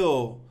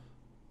feel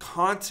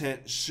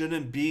content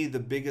shouldn't be the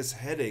biggest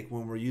headache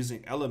when we're using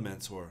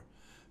Elementor,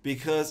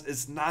 because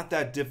it's not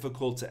that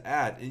difficult to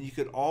add. And you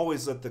could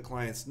always let the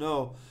clients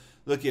know,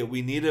 look,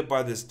 we need it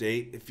by this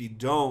date. If you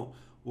don't,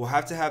 we'll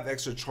have to have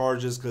extra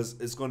charges because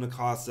it's going to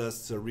cost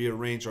us to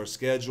rearrange our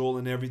schedule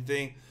and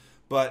everything.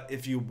 But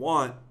if you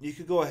want, you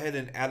could go ahead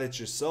and add it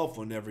yourself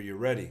whenever you're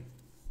ready.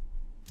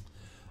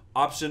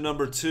 Option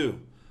number 2,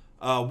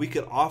 we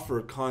could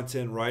offer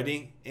content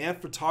writing and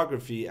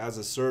photography as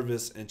a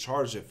service and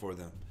charge it for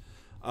them.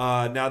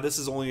 Now, this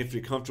is only if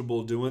you're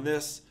comfortable doing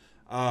this.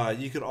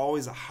 You could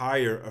always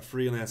hire a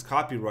freelance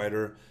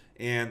copywriter,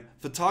 and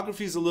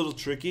photography is a little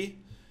tricky.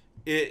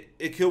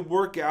 It could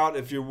work out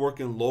if you're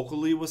working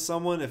locally with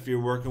someone. If you're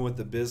working with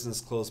a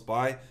business close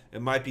by,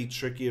 it might be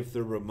tricky if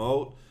they're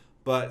remote,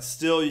 but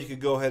still you could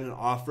go ahead and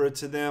offer it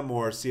to them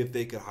or see if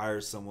they could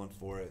hire someone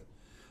for it.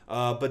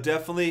 But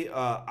definitely,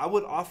 I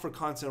would offer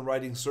content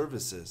writing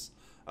services.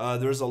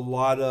 There's a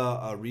lot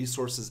of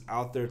resources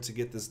out there to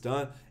get this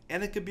done,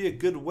 and it could be a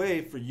good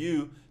way for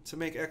you to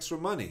make extra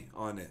money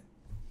on it.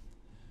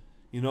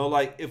 You know,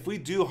 like if we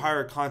do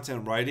hire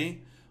content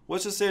writing,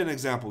 let's just say an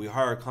example. We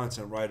hire a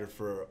content writer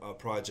for a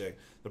project.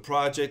 The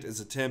project is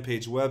a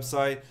 10-page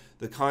website.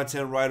 The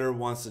content writer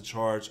wants to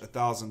charge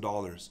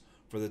 $1,000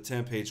 for the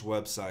 10-page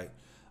website.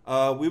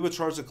 We would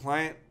charge the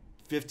client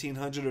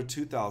 $1,500 or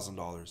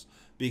 $2,000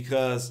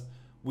 because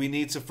we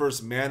need to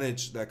first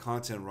manage that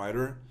content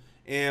writer,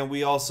 and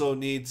we're also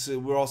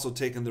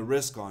taking the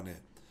risk on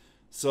it.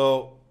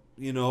 So,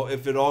 you know,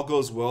 if it all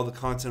goes well, the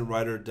content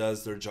writer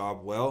does their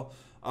job well,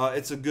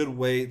 it's a good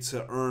way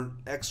to earn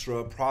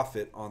extra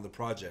profit on the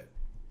project.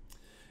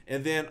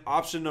 And then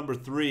option number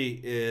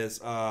 3 is,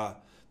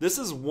 this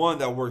is one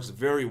that works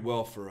very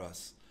well for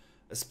us,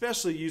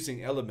 especially using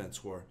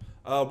Elementor.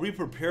 We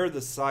prepare the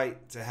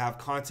site to have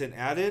content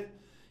added,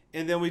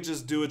 and then we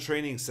just do a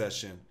training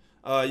session.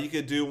 You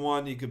could do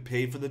one, you could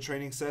pay for the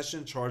training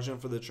session, charge them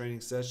for the training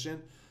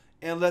session,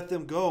 and let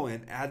them go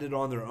and add it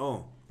on their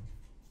own.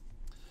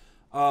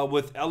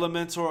 With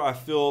Elementor, I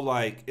feel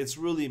like it's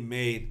really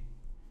made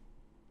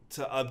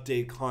to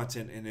update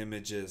content and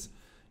images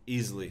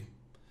easily.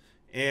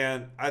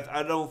 And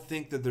I don't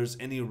think that there's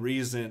any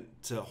reason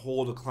to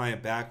hold a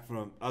client back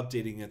from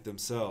updating it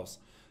themselves.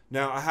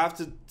 Now, I have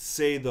to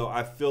say, though,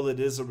 I feel it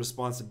is a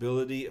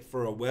responsibility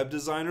for a web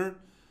designer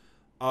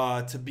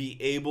to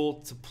be able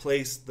to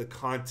place the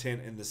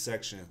content in the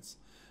sections.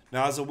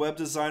 Now, as a web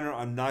designer,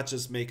 I'm not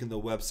just making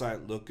the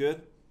website look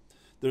good.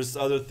 There's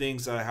other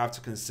things that I have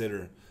to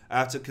consider. I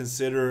have to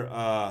consider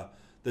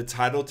the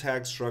title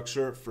tag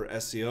structure for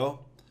SEO.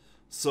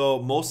 So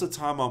most of the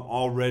time I'm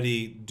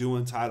already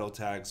doing title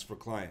tags for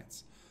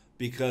clients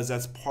because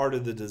that's part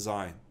of the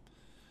design.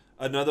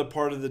 Another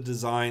part of the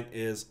design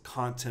is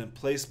content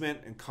placement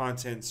and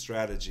content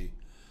strategy.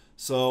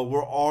 So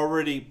we're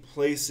already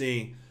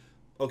placing,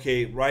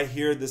 okay, right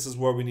here, this is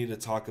where we need to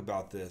talk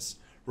about this.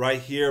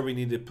 Right here, we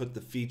need to put the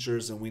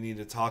features and we need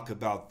to talk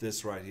about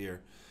this right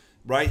here.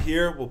 Right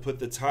here, we'll put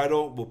the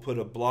title, we'll put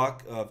a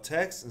block of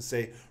text and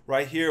say,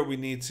 right here, we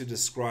need to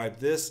describe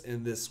this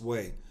in this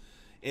way.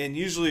 And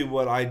usually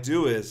what I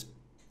do is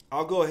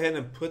I'll go ahead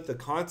and put the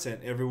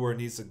content everywhere it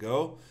needs to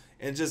go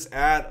and just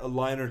add a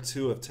line or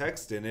two of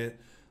text in it,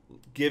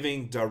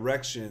 giving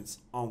directions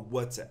on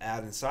what to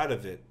add inside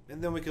of it.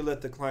 And then we can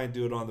let the client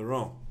do it on their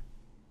own.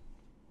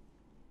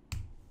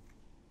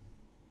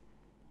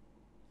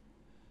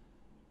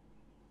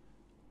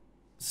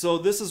 So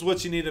this is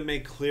what you need to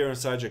make clear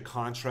inside your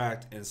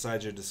contract,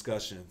 inside your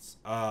discussions.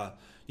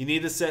 You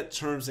need to set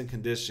terms and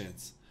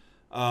conditions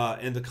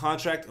in the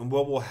contract and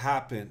what will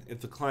happen if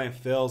the client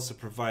fails to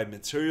provide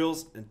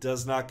materials and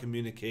does not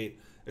communicate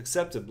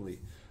acceptably.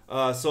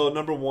 So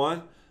number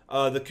 1,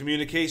 the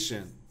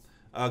communication.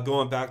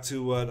 Going back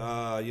to what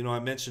I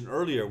mentioned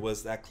earlier,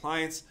 was that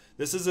clients,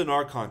 this is in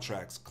our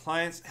contracts,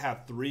 clients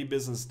have 3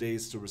 business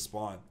days to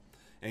respond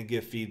and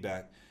give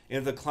feedback. And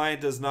if the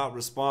client does not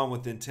respond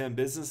within 10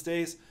 business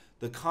days,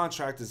 the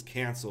contract is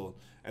canceled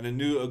and a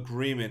new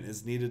agreement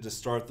is needed to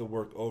start the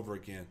work over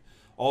again.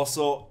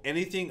 Also,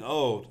 anything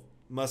owed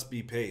must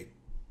be paid.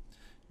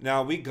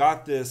 Now, we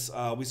got this,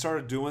 we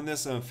started doing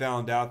this and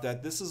found out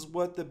that this is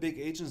what the big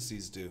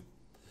agencies do.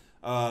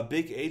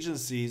 Big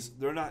agencies,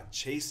 they're not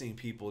chasing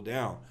people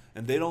down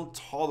and they don't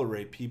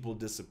tolerate people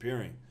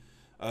disappearing.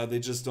 They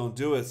just don't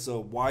do it.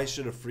 So why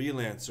should a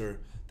freelancer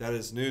that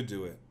is new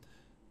do it?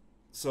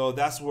 So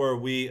that's where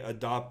we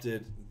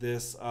adopted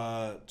this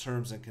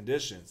terms and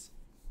conditions.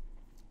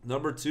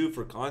 Number 2,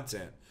 for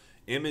content,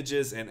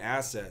 images and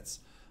assets.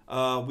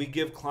 We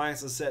give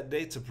clients a set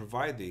date to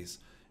provide these.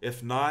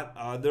 If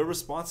not, they're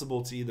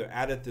responsible to either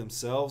add it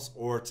themselves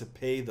or to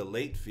pay the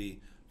late fee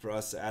for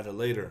us to add it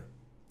later.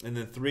 And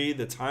then 3,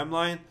 the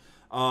timeline.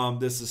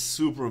 This is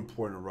super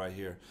important right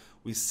here.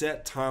 We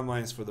set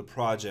timelines for the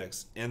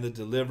projects and the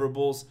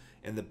deliverables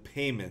and the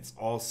payments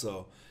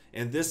also.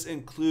 And this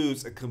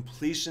includes a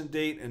completion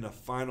date and a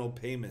final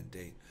payment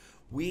date.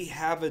 We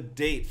have a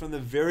date from the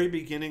very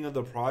beginning of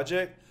the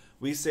project.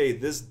 We say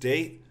this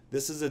date,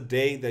 this is a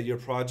day that your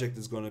project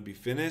is going to be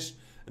finished.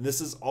 And this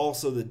is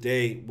also the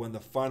day when the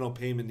final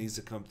payment needs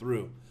to come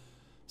through.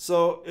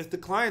 So if the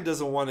client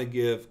doesn't want to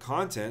give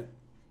content,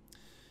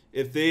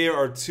 If they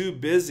are too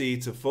busy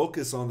to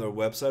focus on their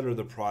website or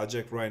the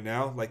project right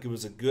now, like it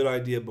was a good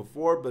idea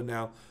before, but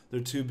now they're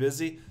too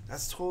busy,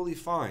 that's totally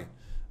fine.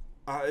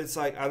 It's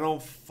like, I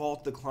don't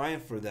fault the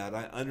client for that.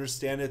 I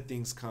understand that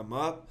things come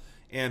up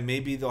and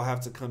maybe they'll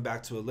have to come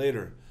back to it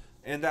later.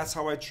 And that's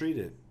how I treat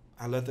it.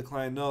 I let the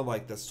client know,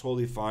 like, that's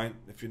totally fine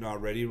if you're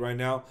not ready right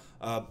now.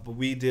 But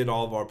we did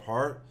all of our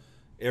part.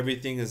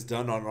 Everything is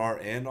done on our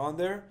end on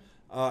there.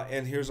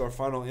 And here's our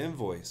final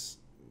invoice.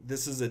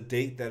 This is a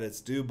date that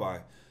it's due by.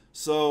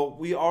 So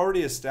we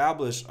already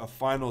established a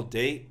final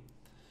date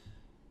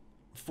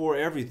for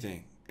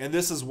everything. And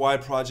this is why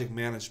project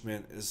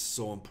management is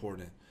so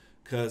important.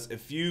 Because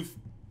if you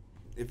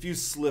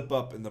slip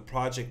up in the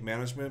project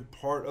management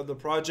part of the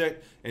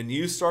project and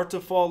you start to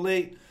fall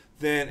late,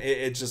 then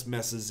it just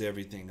messes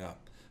everything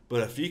up.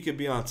 But if you can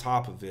be on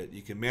top of it,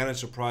 you can manage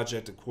the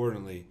project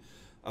accordingly,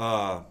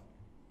 then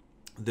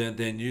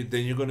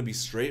you're going to be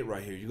straight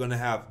right here. You're going to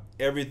have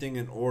everything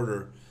in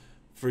order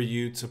for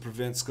you to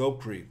prevent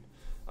scope creep.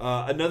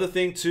 Another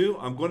thing too,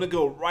 I'm going to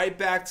go right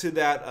back to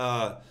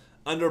that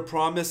under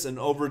promise and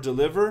over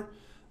deliver.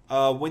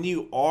 When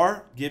you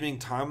are giving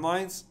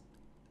timelines,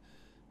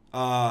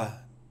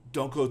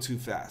 don't go too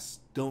fast.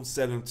 Don't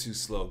set them too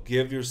slow.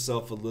 Give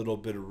yourself a little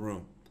bit of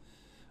room.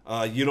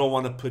 You don't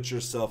want to put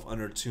yourself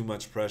under too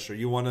much pressure.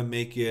 You want to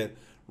make it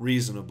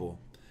reasonable.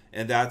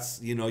 And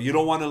that's, you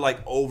don't want to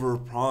like over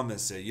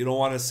promise it. You don't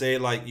want to say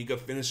like you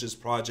could finish this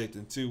project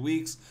in 2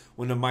 weeks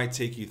when it might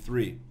take you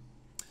 3.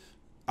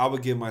 I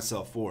would give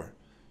myself 4.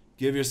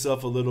 Give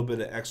yourself a little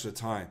bit of extra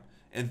time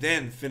and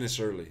then finish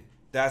early.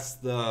 That's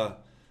the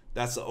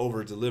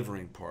over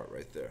delivering part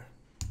right there.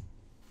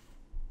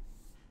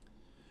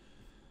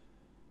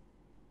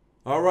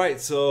 All right,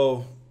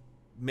 so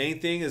main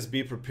thing is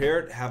be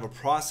prepared, have a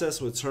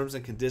process with terms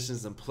and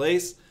conditions in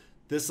place.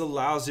 This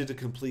allows you to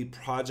complete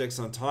projects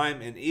on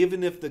time, and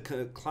even if the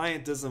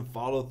client doesn't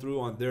follow through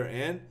on their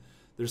end,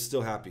 they're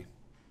still happy.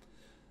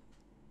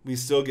 We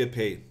still get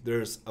paid.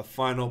 There's a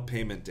final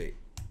payment date.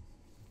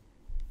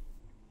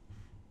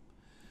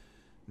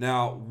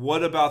 Now,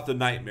 what about the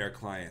nightmare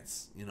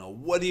clients?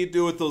 What do you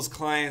do with those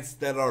clients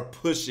that are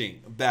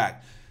pushing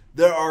back?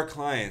 There are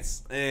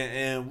clients,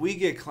 and we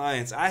get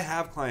clients. I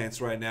have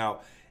clients right now,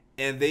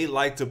 and they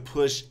like to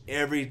push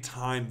every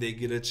time they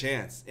get a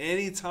chance.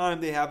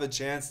 Anytime they have a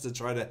chance to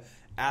try to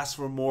ask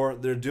for more,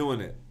 they're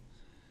doing it.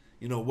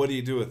 What do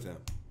you do with them?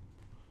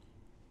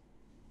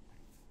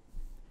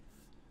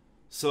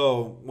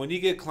 So when you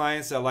get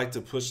clients that like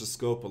to push the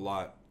scope a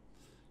lot,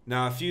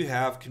 now if you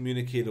have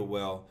communicated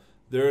well,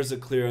 there is a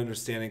clear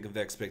understanding of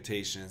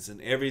expectations,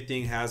 and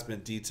everything has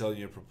been detailed in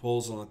your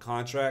proposal and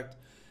contract,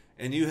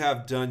 and you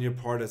have done your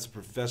part as a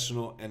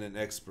professional and an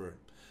expert.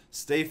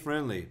 Stay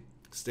friendly,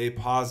 stay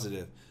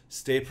positive,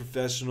 stay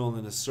professional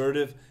and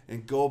assertive,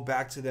 and go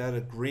back to that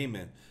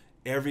agreement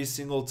every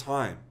single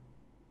time.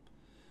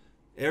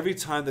 Every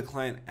time the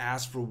client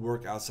asks for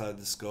work outside of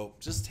the scope,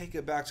 just take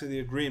it back to the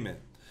agreement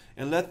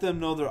and let them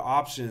know their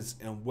options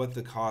and what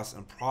the cost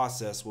and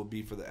process will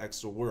be for the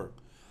extra work.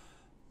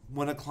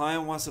 When a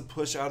client wants to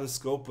push out of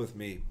scope with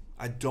me,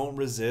 I don't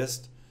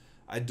resist.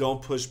 I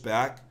don't push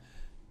back.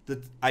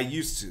 I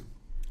used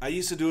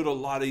to do it a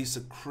lot. I used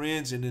to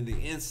cringe, and in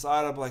the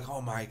inside, I'm like,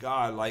 oh my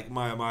God, like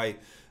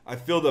I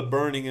feel the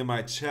burning in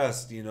my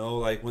chest,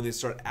 like when they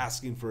start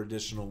asking for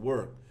additional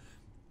work.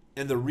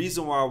 And the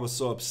reason why I was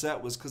so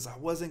upset was because I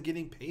wasn't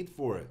getting paid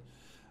for it.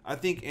 I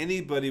think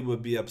anybody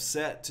would be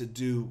upset to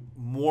do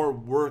more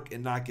work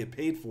and not get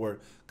paid for it,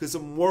 because the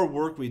more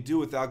work we do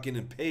without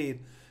getting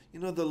paid,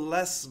 the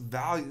less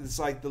value. It's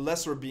like the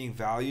less we're being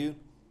valued,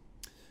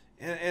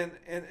 and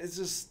it's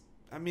just,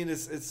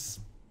 it's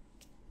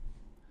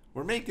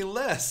we're making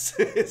less.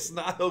 It's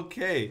not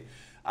okay.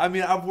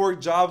 I've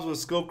worked jobs where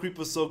scope creep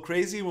was so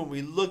crazy. When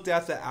we looked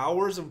at the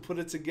hours and put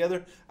it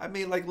together, I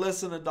made like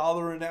less than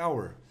 $1 an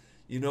hour.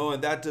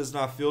 And that does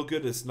not feel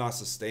good. It's not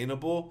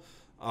sustainable,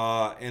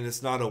 and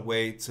it's not a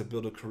way to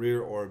build a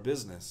career or a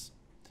business.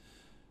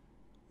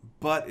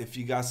 But if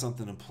you got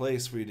something in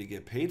place for you to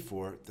get paid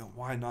for it, then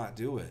why not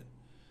do it?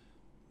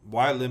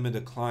 Why limit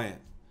a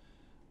client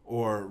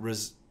or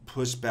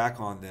push back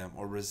on them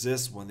or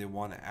resist when they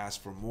want to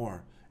ask for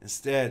more?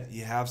 Instead,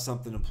 you have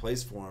something in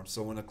place for them.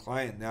 So when a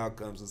client now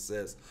comes and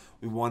says,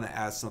 we want to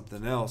add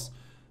something else,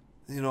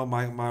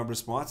 my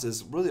response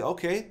is really,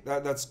 okay,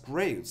 that's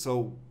great.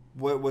 So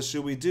what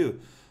should we do?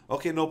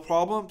 Okay, no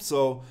problem.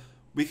 So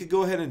we could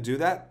go ahead and do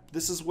that.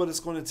 This is what it's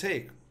going to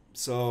take.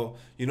 So,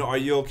 are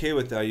you okay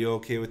with that? Are you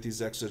okay with these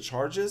extra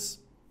charges?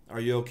 Are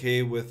you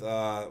okay with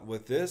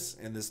this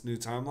and this new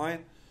timeline?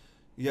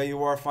 Yeah,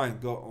 you are.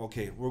 Fine. Go.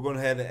 Okay, we're going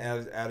to ahead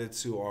and add it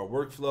to our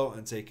workflow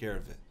and take care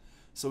of it.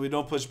 So we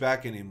don't push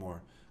back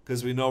anymore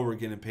because we know we're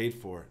getting paid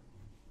for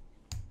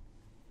it.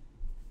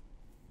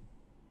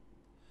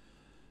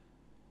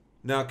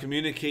 Now,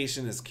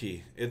 communication is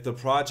key. If the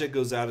project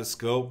goes out of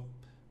scope,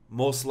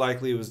 most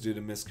likely it was due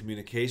to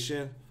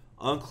miscommunication,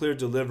 unclear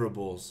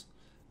deliverables,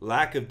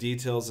 lack of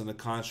details in the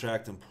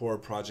contract, and poor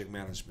project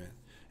management.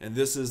 And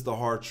this is the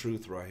hard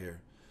truth right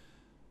here.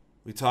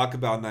 We talk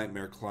about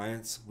nightmare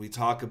clients. We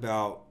talk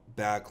about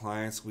bad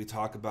clients. We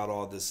talk about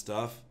all this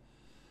stuff.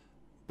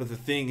 But the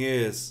thing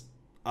is,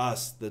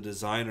 us, the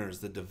designers,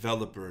 the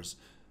developers,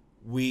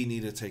 we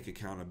need to take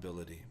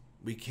accountability.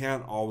 We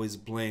can't always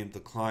blame the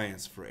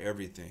clients for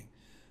everything.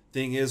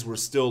 Thing is, we're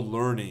still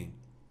learning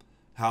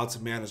how to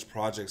manage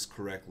projects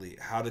correctly,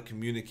 how to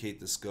communicate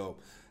the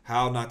scope,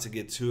 how not to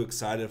get too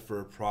excited for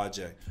a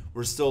project.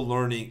 We're still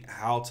learning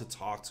how to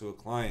talk to a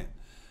client.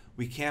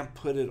 We can't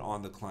put it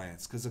on the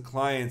clients because the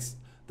clients,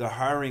 they're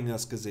hiring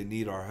us because they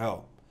need our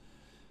help.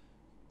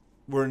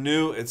 We're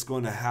new, it's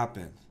going to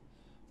happen.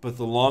 But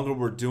the longer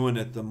we're doing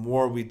it, the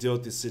more we deal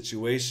with these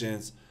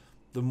situations,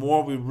 the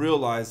more we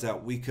realize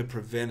that we could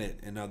prevent it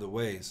in other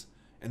ways.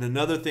 And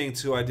another thing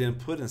too I didn't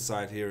put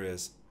inside here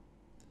is,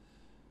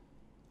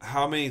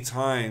 how many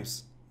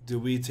times do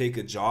we take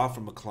a job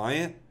from a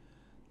client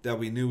that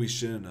we knew we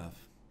shouldn't have,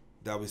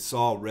 that we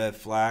saw red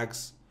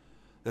flags,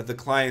 that the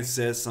client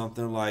says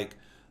something like,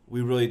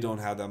 we really don't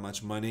have that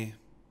much money,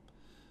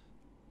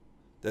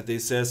 that they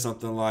said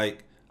something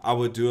like, I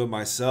would do it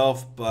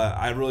myself, but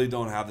I really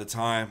don't have the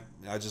time.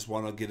 I just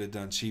want to get it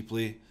done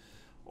cheaply.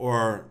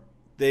 Or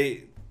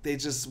we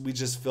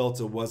just felt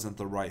it wasn't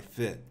the right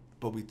fit,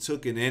 but we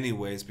took it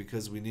anyways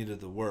because we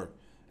needed the work.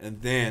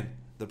 And then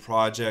the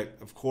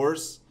project, of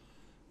course,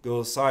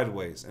 goes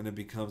sideways and it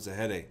becomes a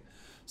headache.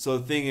 So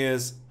the thing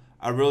is,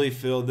 I really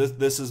feel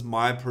this is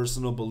my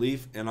personal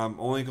belief, and I'm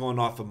only going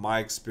off of my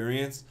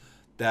experience,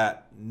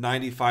 that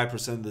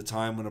 95% of the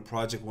time when a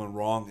project went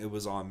wrong, it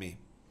was on me.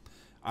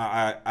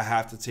 I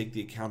have to take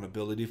the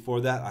accountability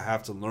for that. I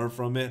have to learn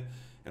from it,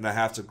 and I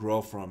have to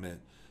grow from it.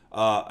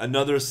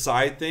 Another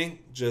side thing,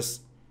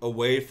 just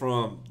away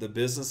from the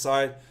business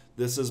side,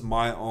 this is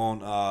my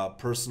own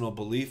personal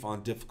belief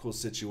on difficult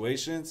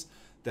situations,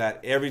 that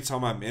every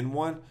time I'm in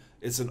one,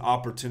 it's an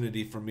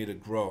opportunity for me to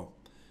grow.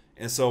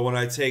 And so when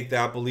I take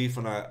that belief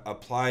and I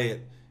apply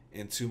it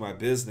into my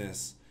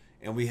business,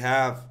 and we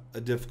have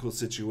a difficult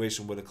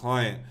situation with a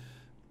client,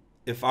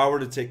 if I were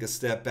to take a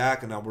step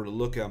back and I were to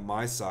look at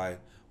my side,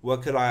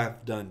 what could I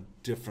have done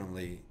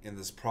differently in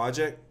this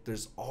project?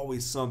 There's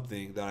always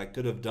something that I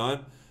could have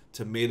done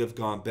to make it have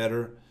gone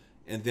better,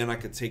 and then I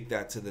could take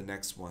that to the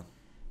next one.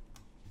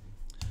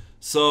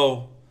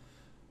 So,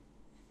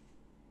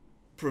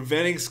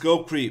 preventing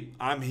scope creep,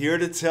 I'm here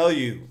to tell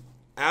you,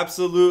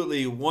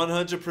 absolutely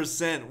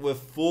 100%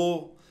 with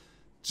full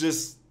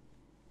just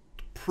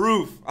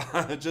proof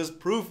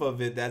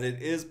of it, that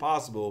it is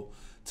possible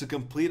to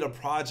complete a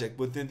project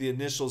within the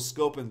initial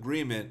scope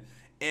agreement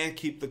and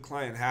keep the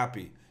client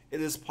happy.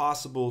 It is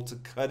possible to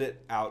cut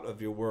it out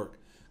of your work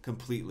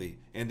completely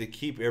and to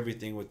keep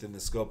everything within the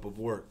scope of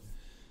work.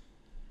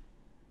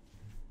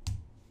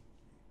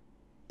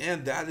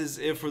 And that is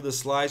it for the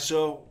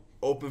slideshow.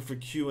 Open for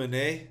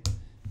Q&A.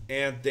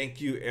 And thank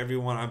you,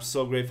 everyone. I'm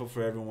so grateful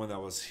for everyone that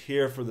was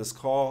here for this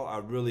call. I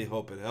really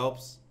hope it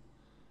helps.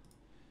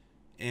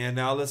 And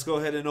now let's go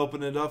ahead and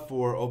open it up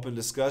for open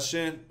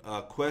discussion,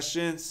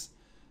 questions,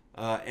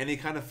 any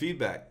kind of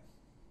feedback.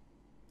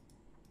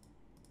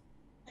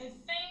 I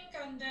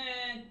think on the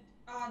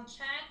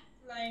chat,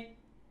 like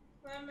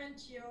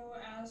Clement, you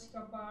asked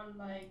about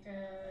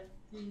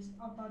this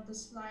about the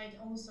slide.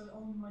 Also,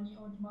 all money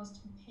owed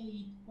must be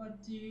paid.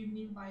 What do you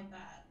mean by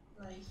that?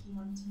 Like he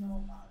wants to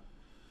know about.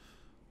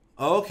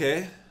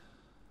 Okay.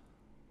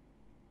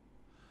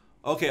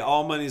 Okay,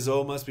 all money's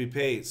owed must be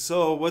paid.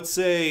 So let's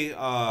say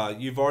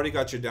you've already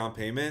got your down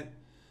payment,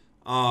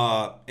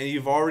 and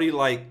you've already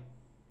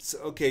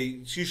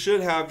you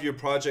should have your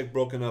project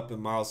broken up in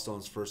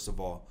milestones first of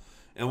all.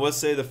 And let's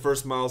say the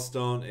first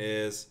milestone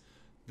is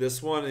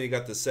this one, and you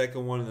got the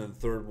second one and then the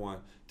third one.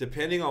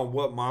 Depending on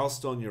what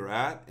milestone you're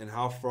at and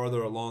how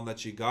farther along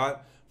that you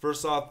got,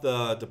 first off,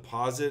 the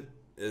deposit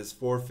is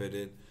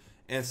forfeited.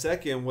 And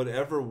second,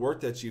 whatever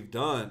work that you've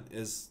done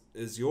is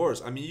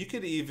yours. I mean, you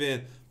could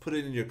even put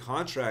it in your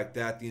contract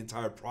that the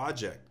entire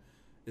project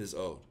is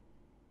owed.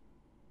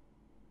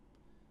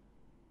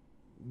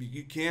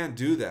 You can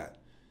do that.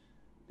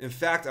 In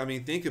fact, I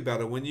mean, think about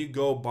it. When you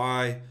go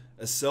buy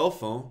a cell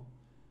phone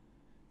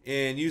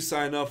and you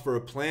sign up for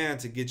a plan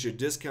to get your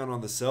discount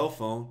on the cell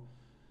phone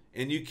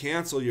and you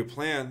cancel your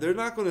plan, they're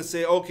not going to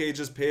say, okay,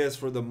 just pay us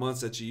for the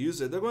months that you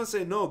use it. They're going to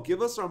say, no,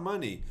 give us our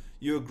money.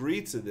 You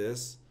agreed to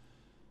this.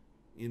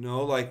 You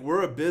know, like,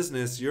 we're a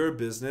business, you're a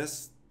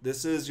business.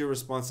 This is your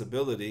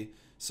responsibility.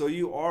 So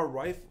you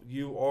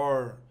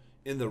are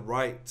in the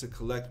right to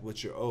collect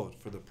what you're owed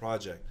for the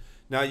project.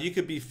 Now, you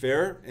could be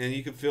fair and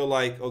you could feel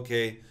like,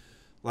 okay,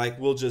 like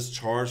we'll just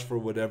charge for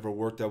whatever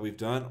work that we've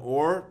done.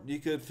 Or you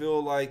could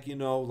feel like, you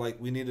know, like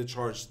we need to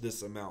charge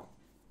this amount.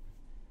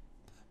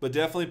 But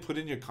definitely put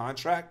in your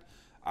contract.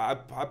 I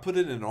put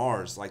it in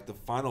ours, like the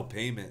final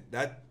payment.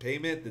 That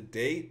payment, the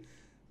date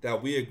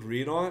that we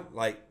agreed on,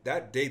 like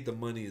that date the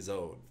money is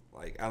owed.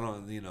 Like, I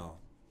don't, you know,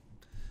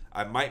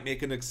 I might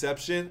make an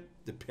exception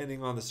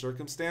depending on the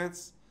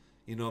circumstance.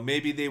 You know,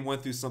 maybe they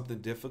went through something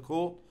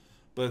difficult,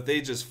 but if they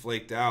just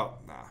flaked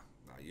out, nah,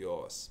 not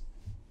yours.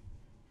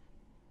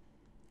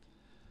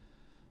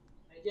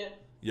 Yeah.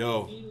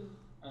 Yo.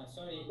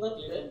 Sorry, about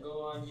the Clement,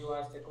 go on. You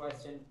asked a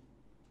question.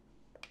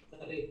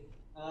 sorry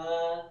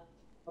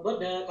about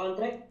the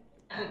contract.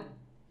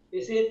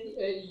 Is it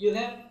you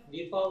have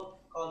default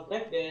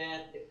contract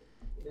that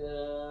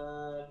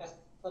the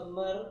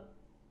customer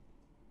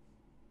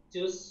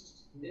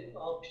choose the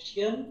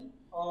option,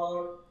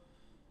 or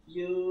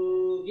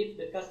you give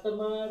the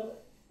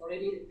customer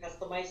already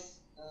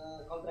customized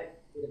contract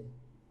to them?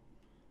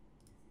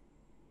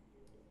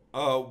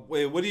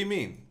 Wait, what do you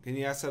mean? Can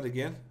you ask that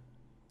again?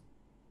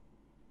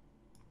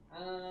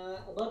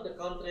 About the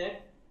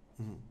contract,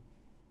 Mhm.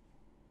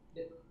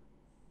 the,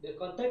 the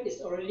contract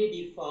is already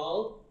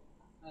default.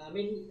 I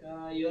mean,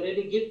 you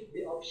already give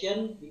the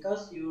option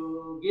because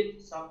you give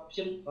some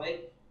option,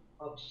 right?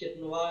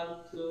 Option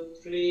one, two,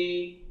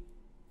 three,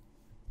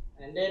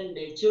 and then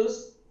they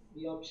choose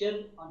the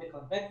option on the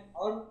contract,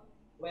 or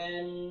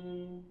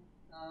when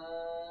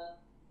uh,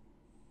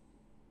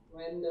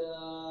 when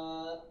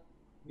the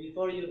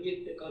before you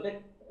give the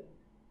contract,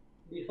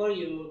 before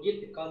you give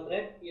the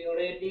contract, you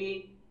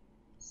already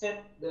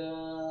set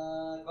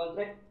the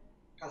contract,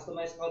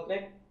 customized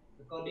contract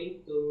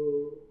according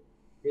to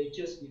they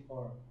choose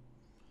before.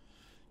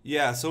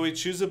 Yeah, so we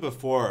choose it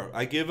before.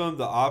 I give them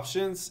the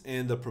options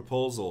and the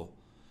proposal.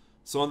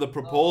 So in the Oh, okay.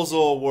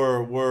 proposal,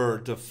 we're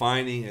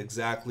defining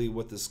exactly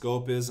what the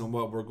scope is and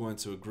what we're going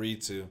to agree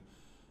to.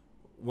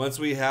 Once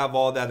we have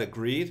all that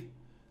agreed,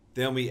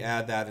 then we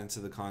add that into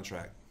the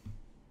contract.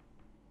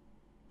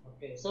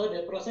 Okay. So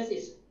the process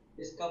is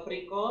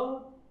discovery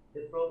call,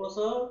 the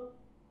proposal,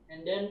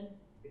 and then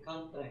the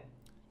contract.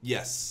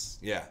 Yes,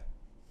 yeah.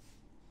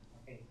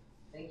 Okay.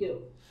 Thank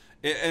you.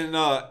 And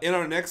in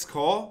our next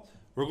call,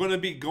 we're going to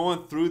be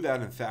going through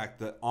that, in fact,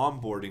 the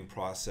onboarding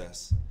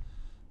process.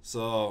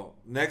 So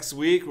next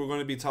week, we're going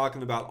to be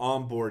talking about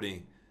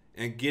onboarding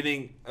and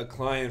getting a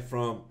client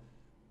from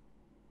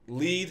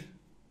lead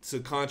to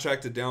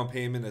contract to down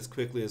payment as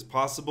quickly as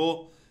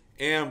possible,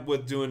 and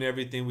with doing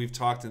everything we've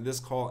talked in this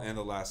call and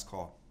the last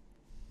call.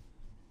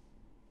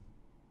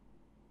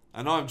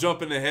 I know I'm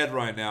jumping ahead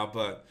right now,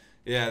 but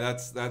yeah,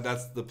 that's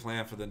the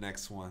plan for the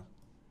next one.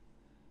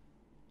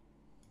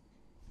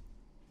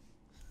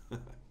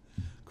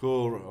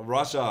 Cool.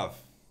 Rashov,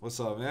 what's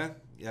up, man?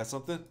 You have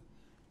something?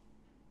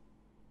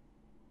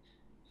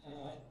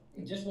 Uh,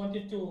 just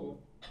wanted to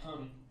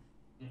um,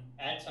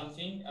 add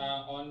something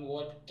on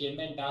what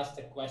Clement asked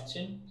the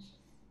question.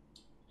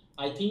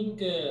 I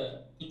think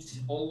it's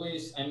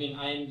always, I mean,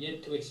 I am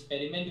yet to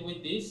experiment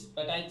with this,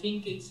 but I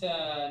think it's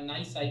a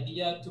nice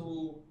idea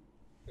to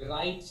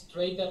write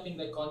straight up in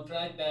the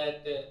contract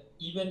that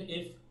even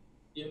if,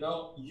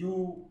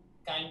 you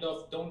kind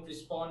of don't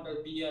respond or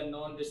be a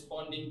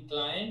non-responding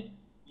client,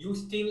 you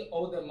still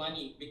owe the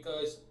money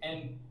because,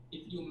 and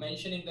if you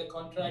mention in the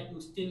contract, you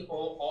still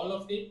owe all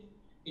of it,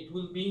 it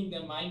will be in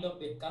the mind of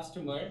the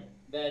customer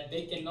that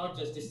they cannot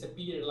just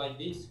disappear like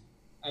this.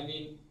 I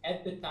mean,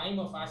 at the time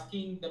of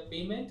asking the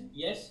payment,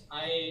 yes,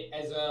 I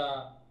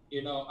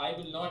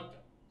will not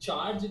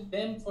charge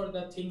them for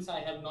the things I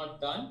have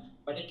not done,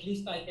 but at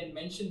least I can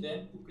mention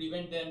them to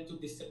prevent them to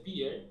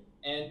disappear.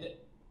 And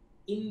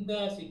in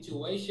the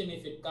situation,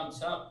 if it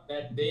comes up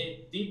that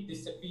they did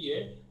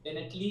disappear, then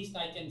at least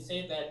I can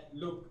say that,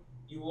 look,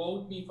 you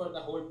owed me for the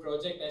whole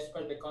project as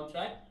per the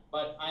contract,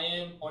 but I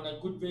am on a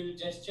goodwill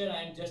gesture.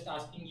 I am just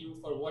asking you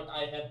for what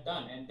I have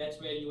done. And that's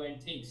where you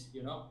end things.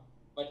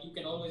 But you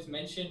can always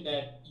mention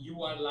that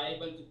you are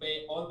liable to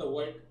pay all the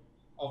work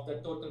of the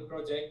total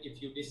project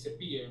if you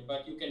disappear.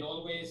 But you can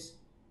always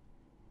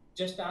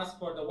just ask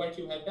for the work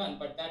you have done,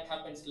 but that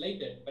happens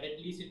later. But at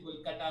least it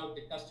will cut out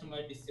the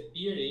customer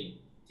disappearing,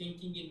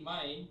 thinking in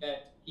mind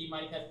that he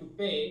might have to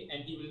pay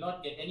and he will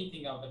not get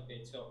anything out of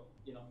it. So,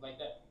 like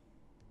that.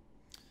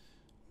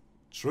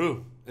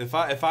 True. If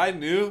I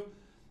knew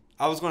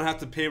I was gonna have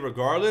to pay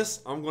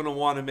regardless, I'm gonna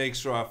want to make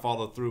sure I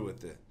follow through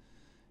with it.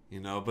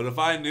 But if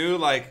I knew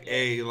like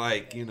Yes.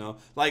 like Yes.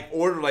 like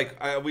order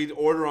like we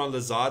order on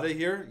Lazada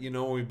here,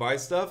 when we buy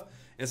stuff,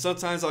 and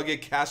sometimes I'll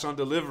get cash on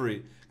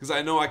delivery because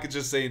I know I could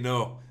just say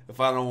no if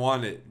I don't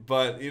want it.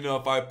 But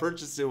if I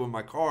purchase it with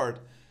my card,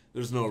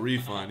 there's no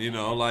refund.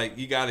 Like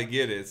you got to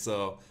get it,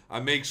 so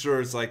I make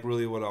sure it's like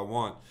really what I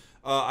want.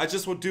 I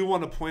just do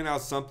want to point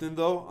out something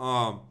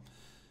though.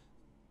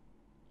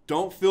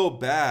 Don't feel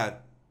bad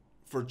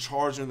for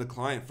charging the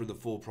client for the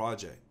full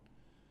project.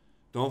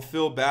 Don't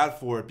feel bad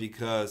for it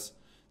because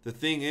the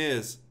thing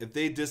is, if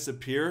they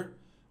disappear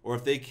or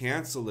if they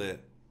cancel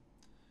it,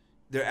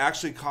 they're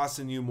actually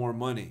costing you more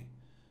money.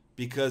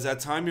 Because at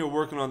time you're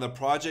working on the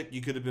project, you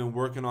could have been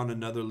working on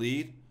another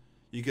lead.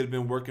 You could have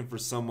been working for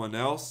someone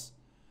else.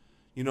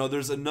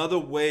 There's another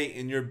way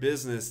in your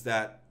business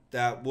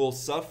that will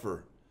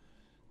suffer,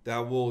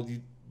 that will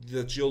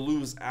that you'll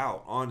lose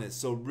out on it.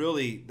 So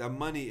really, that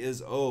money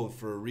is owed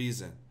for a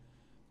reason.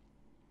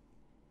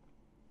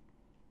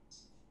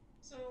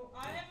 So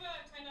I Yeah. have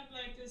a kind of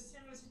like a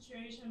similar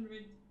situation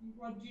with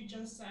what you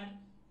just said.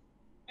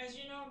 As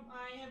you know,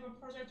 I have a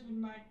project with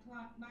my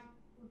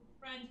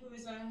friend who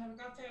is have a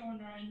cafe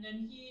owner, and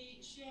then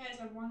she has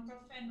a one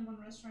cafe and one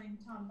restaurant in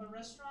town. But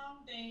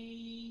restaurant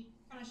they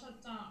kind of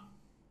shut down.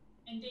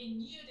 and they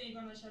knew they're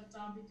gonna shut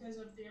down because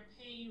of their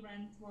pay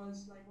rent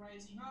was like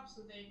rising up,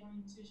 so they're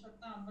going to shut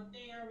down. But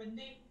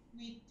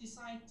we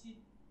decide to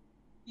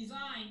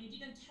design, they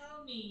didn't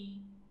tell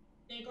me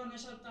they're gonna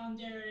shut down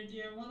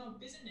their one of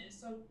business.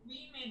 So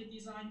we made a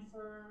design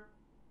for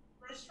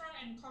restaurant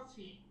and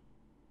coffee.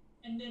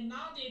 And then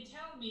now they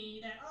tell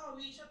me that, oh,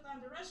 we shut down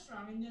the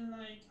restaurant. And then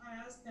like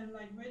I asked them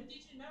like, when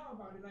did you know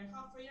about it? Like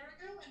half a year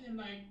ago? And then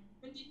like,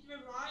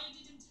 why you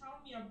didn't tell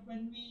me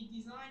when we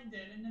designed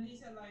it? And then he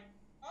said like,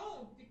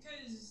 oh,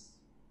 because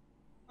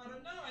I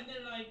don't know. And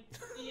then like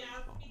he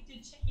asked me to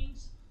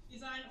change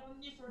design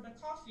only for the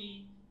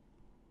coffee,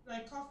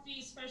 like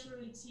coffee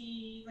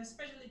specialty, like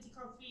specialty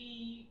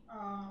coffee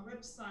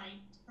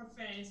website,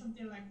 cafe,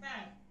 something like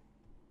that.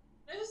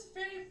 It was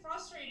very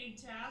frustrating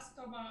to ask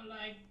about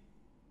like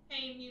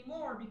pay me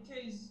more,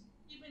 because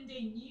even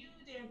they knew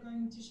they're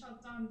going to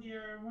shut down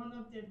their one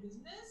of their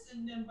business,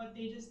 and then but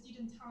they just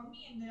didn't tell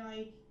me, and then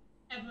I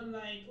have a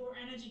like or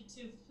energy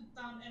to put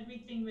down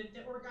everything with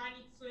the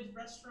organic food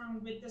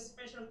restaurant with the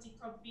specialty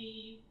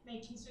coffee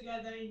making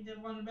together in the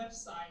one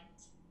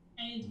website.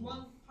 And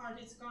one part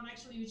is gone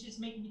actually, which is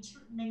make me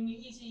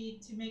easy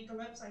to make a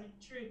website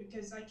true,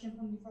 because I can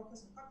only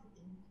focus on coffee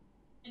thing.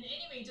 And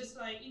anyway, just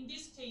like in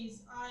this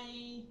case,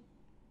 I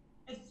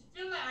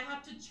feel like I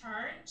have to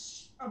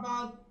charge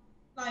about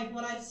like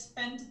what I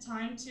spent the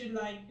time to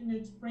like to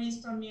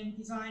brainstorming and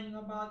designing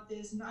about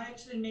this, and I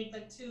actually made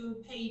like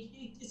 2 page.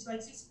 It's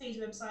like 6 page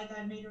website.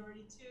 I made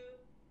already two,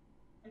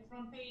 like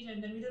front page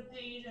and the middle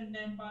page, and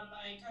then but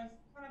like I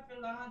kind of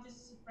feel like this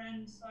is a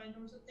brand, so I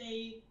know that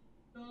they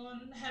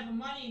don't have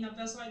money enough.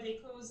 That's why they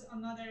close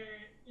another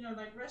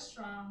like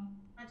restaurant.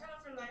 I kind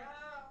of feel like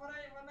what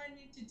I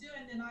need to do,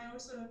 and then I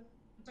also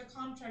put a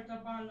contract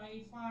about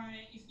like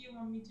if you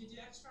want me to do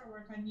extra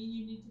work,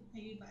 you need to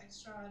pay the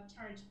extra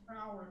charge per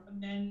hour.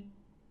 But then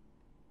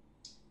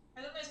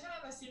I don't know, it's kind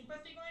of a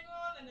sympathy going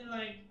on, and then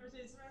like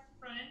it's my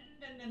friend,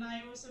 and then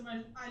I lose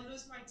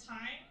my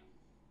time.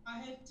 I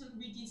have to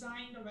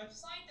redesign the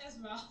website as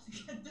well.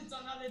 That's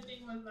another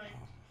thing. Was like,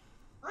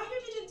 why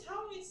you didn't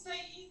tell me? It's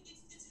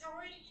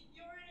already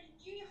you already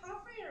knew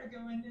half a year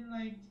ago, and then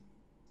like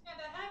yeah,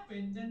 that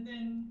happened, and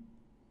then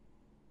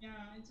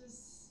yeah, it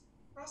just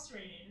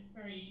frustrated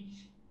very.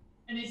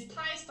 And it's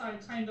Thai style,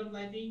 kind of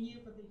like they knew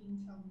but they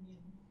didn't tell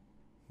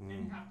me,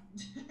 and it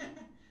happened.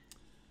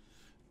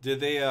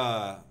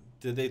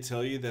 Did they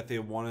tell you that they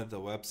wanted the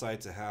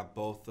website to have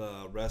both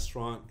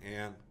restaurant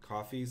and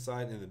coffee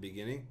side in the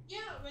beginning?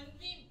 Yeah, when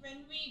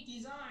we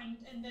designed,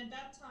 and at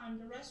that time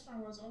the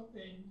restaurant was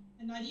open,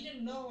 and I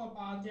didn't know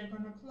about they're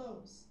gonna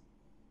close.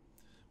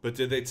 But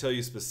did they tell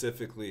you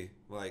specifically,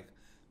 like,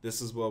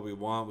 this is what we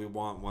want? We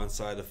want one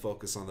side to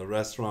focus on the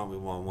restaurant. We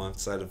want one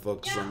side to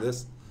focus on Yeah.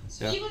 this.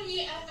 So even we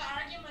had the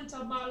argument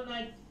about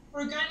like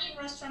organic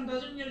restaurant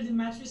doesn't really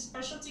match with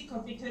specialty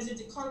coffee because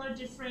the color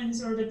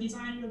difference or the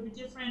design will be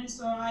different.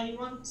 So I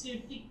want to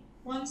pick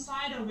one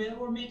side of it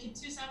or make it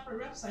two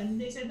separate websites. And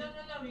they said, no,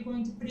 we're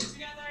going to put it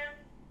together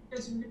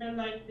because we are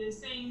like the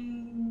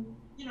same,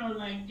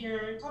 like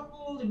they're a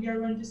couple and we are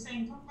running the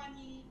same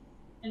company.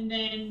 And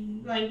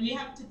then like we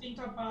have to think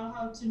about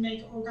how to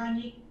make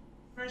organic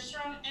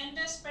restaurant and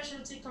the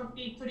specialty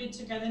coffee, put it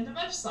together in the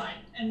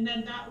website. And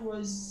then that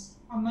was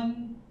a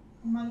month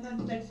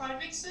like 5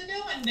 weeks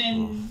ago, and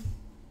then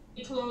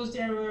they closed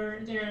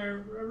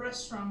their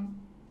restaurant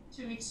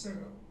 2 weeks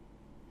ago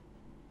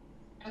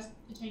as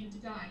they changed the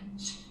design.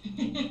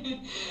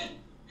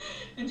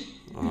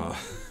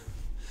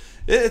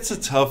 It's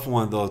a tough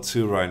one though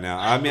too right now.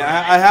 I mean,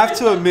 I have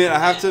to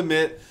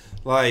admit,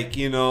 like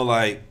I know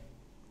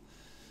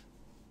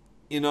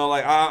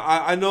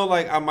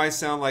like I might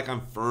sound like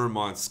I'm firm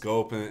on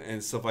scope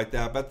and stuff like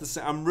that, but at the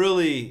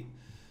same,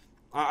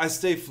 I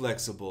stay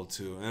flexible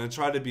too, and I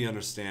try to be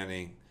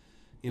understanding.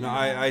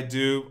 I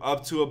do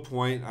up to a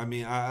point. I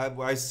mean,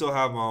 I still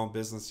have my own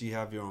business. You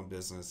have your own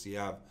business. You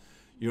have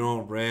your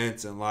own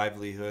rent and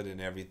livelihood and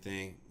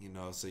everything.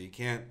 So you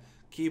can't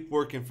keep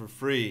working for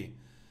free.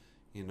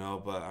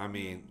 But I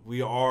mean,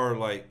 we are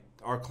like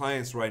our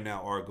clients right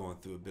now are going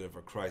through a bit of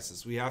a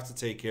crisis. We have to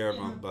take care of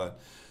them.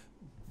 But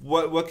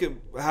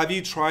have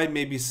you tried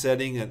maybe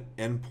setting an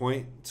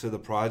endpoint to the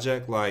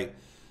project, like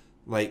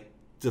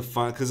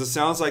define, because it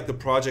sounds like the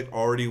project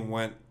already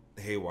went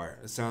haywire.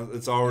 It's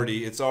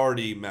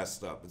already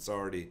messed up. It's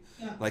already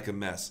like a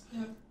mess.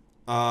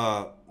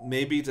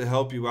 Maybe to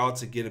help you out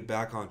to get it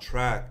back on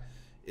track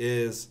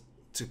is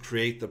to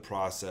create the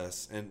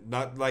process, and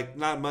not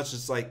much.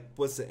 It's like,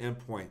 what's the end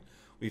point?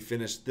 We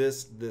finish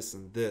this,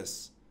 and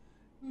this,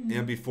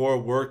 and before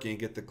working,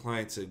 get the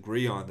client to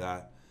agree on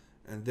that,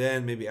 and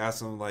then maybe ask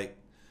them like,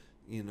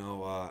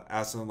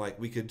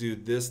 we could do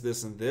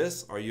this, and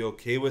this. Are you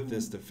okay with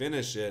this to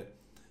finish it?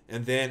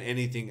 And then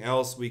anything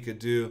else we could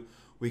do,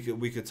 we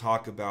could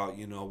talk about,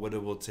 what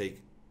it will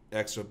take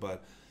extra,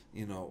 but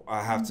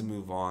I have to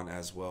move on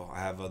as well. I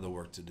have other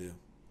work to do.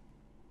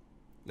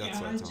 That's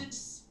what I tell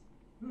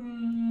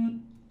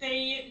them.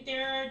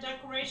 Their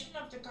decoration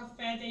of the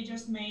cafe they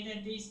just made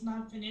is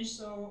not finished,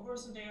 so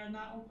also they are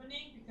not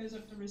opening because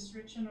of the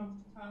restriction of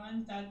the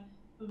talent that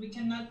but we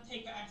cannot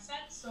take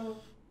accent.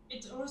 So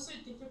it's also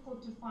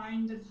difficult to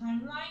find the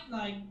timeline.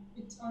 Like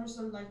it's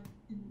also like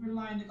it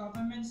rely on the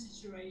government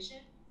situation.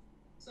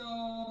 So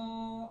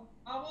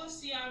I will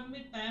see. I'm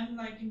with them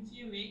like in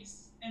few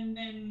weeks, and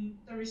then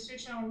the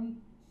restriction will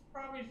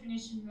probably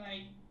finish in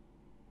like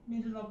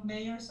middle of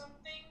May or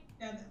something.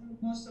 That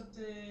most of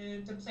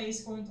the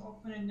place going to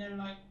open, and then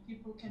like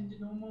people can do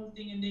normal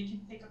thing, and they can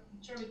take a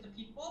picture with the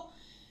people.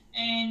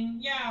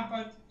 And yeah,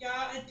 but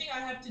yeah, I think I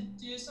have to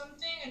do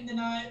something, and then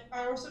I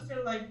also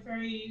feel like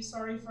very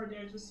sorry for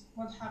their just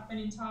what happened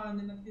in Thailand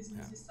and the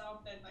business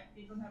itself, that like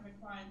they don't have a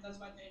client, that's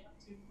why they have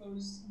to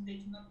close and they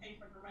cannot pay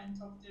for the rent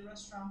of the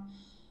restaurant.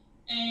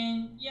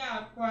 And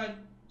yeah, but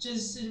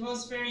just it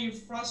was very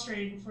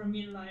frustrating for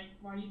me, like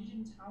why you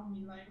didn't tell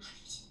me, like why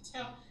you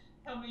didn't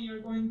tell me you're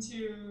going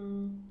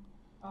to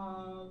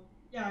uh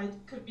yeah, it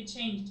could be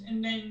changed.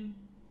 And then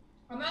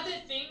another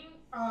thing,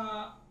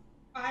 I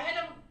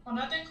had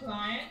another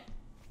client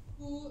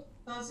who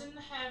doesn't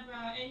have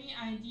any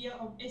idea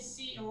of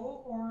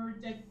SEO or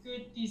the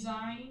good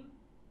design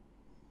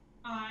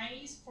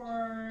eyes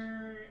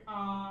for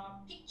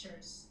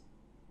pictures.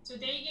 So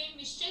they gave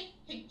me shit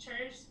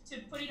pictures to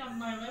put it on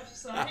my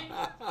website.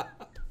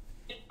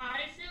 I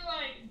feel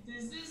like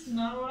this is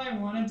not what I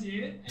want to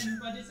do,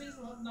 but this is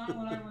not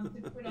what I want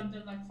to put on the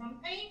like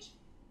front page.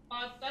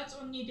 But that's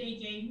only they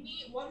gave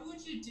me. What would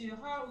you do?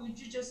 How would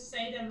you just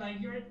say that like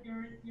your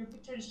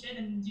picture is shit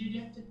and you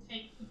have to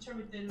take picture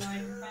with the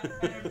like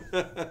better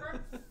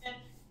picture? And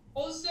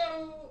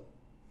also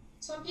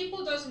some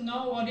people doesn't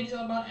know what it is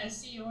about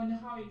SEO and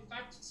how it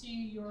affects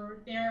to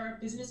their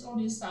business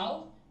owner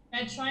self.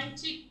 And trying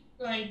to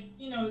like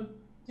do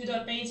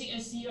the basic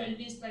SEO, at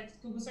least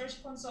like Google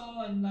Search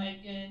Console and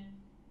like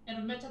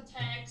and meta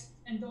text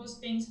and those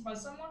things. But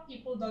some more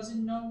people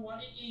doesn't know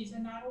what it is,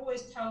 and I'm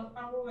always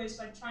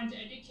like trying to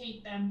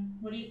educate them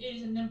what it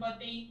is, and then but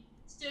they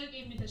still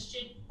give me the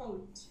shit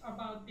quote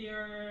about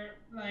their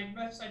like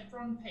website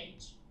front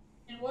page.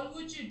 And what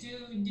would you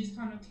do in this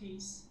kind of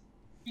case?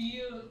 Do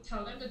you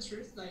tell them the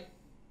truth, like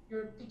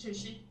your picture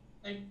shit,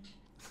 like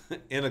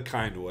In a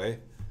kind way.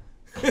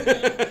 in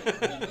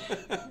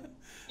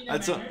a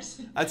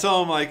manners? I tell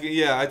them like,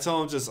 yeah, I tell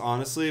them just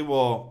honestly,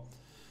 well,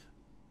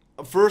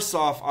 first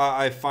off,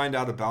 I find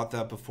out about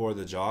that before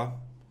the job.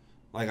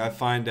 Like I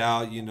find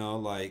out,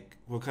 like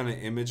what kind of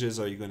images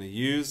are you going to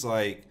use?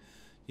 Like,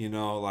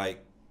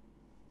 like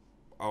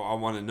I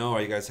want to know,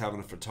 are you guys having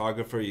a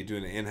photographer? Are you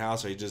doing it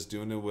in-house? Are you just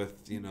doing it with,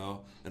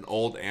 an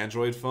old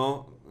Android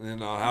phone?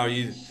 How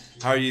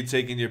are you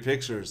taking your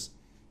pictures?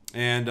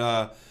 And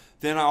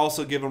then I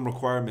also give them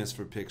requirements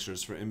for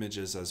pictures, for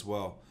images as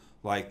well.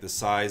 Like the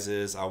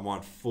sizes, I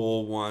want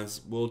full ones.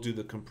 We'll do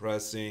the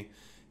compressing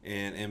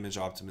and image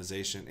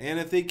optimization. And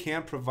if they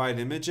can't provide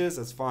images,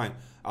 that's fine.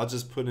 I'll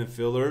just put in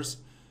fillers.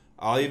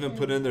 I'll even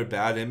put in their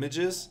bad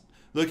images.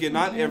 Look,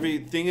 not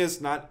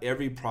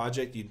every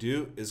project you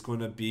do is going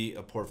to be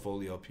a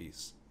portfolio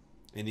piece.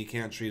 And you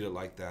can't treat it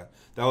like that.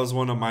 That was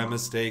one of my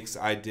mistakes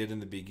I did in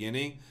the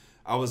beginning.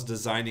 I was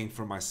designing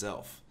for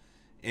myself.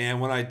 And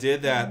when I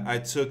did that, I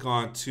took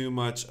on too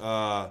much,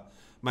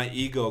 my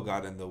ego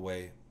got in the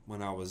way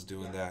when I was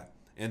doing that.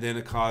 And then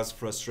it caused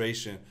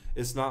frustration.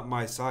 It's not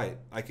my site.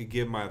 I could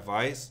give my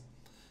advice.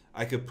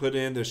 I could put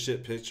in their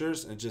shit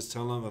pictures and just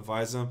tell them,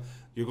 advise them,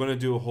 you're going to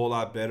do a whole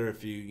lot better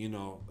if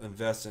you,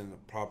 invest in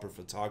proper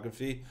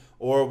photography.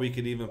 Or we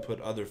could even put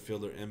other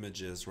filler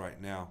images right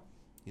now,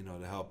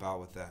 to help out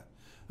with that.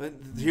 But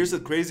here's the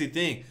crazy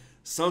thing.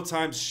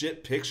 Sometimes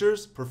shit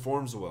pictures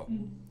performs well.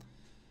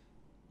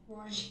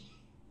 Why?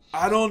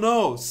 I don't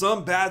know.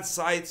 Some bad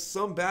sites,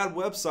 some bad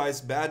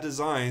websites, bad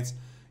designs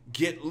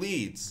get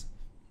leads.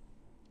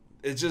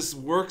 It just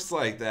works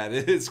like that.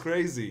 It's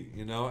crazy,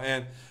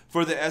 And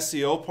for the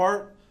SEO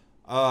part,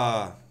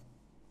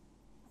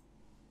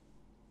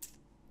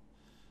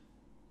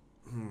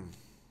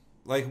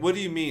 like, what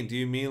do you mean? Do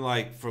you mean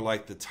like for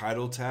like the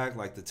title tag,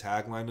 like the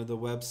tagline of the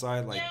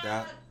website, like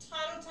that?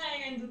 Title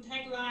tag and the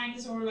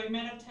taglines or like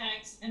meta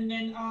tags, and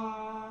then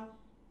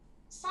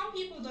some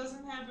people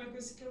doesn't have like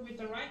a skill with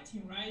the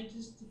writing, right? It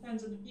just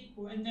depends on the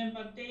people, and then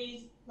but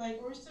they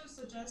like also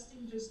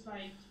suggesting just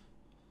like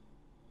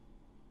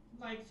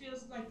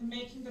feels like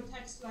making the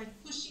text like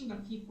pushing the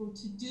people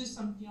to do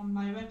something on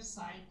my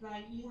website.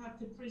 Like you have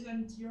to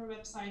present your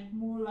website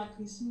more like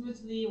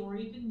smoothly, or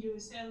even you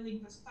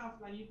selling the stuff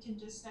like you can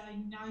just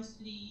selling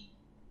nicely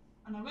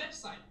on a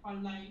website.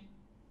 But like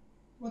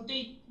what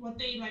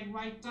they like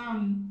write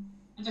down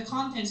and the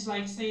contents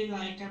like say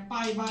like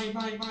buy,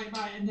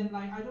 and then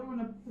like I don't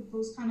want to put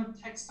those kind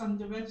of text on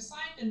the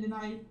website, and then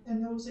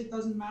and also it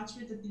doesn't match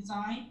with the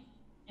design.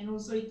 And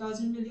also it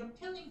doesn't really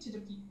appealing to the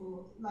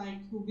people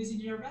like who visit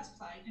your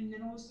website. And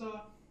then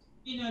also,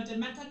 the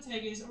meta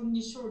tag is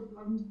only short,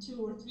 only 2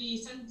 or 3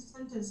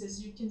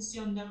 sentences you can see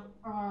on the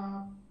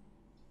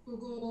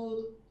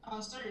Google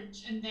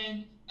search. And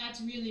then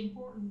that's really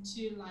important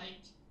to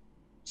like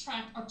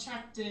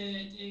attract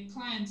the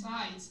client's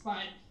eyes,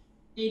 but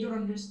they don't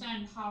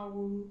understand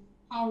how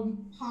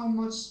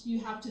much you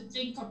have to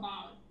think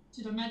about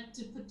to the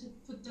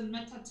put the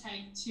meta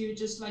tag to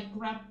just like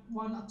grab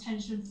one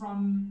attention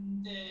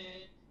from the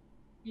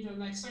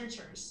like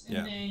searchers,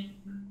 and then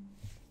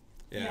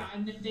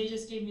and then they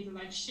just gave me the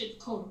like shit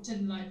code,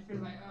 and like feel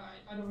like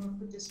I don't want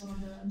to put this one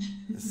on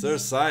the. It's their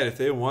site. If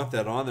they want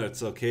that on there,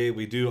 it's okay.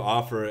 We do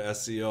offer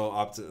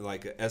SEO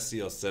like a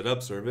SEO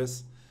setup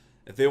service.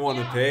 If they want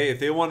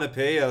to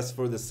pay us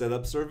for the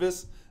setup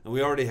service, and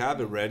we already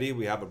have it ready,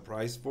 we have a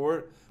price for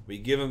it. We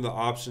give them the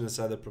option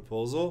inside the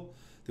proposal.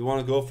 If they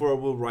want to go for it,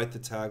 we'll write the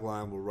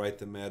tagline, we'll write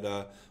the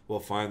meta, we'll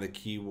find the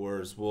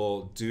keywords,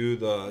 we'll do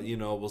the,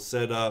 we'll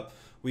set up.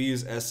 We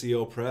use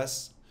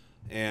SEOPress,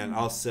 and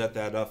I'll set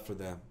that up for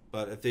them.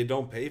 But if they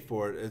don't pay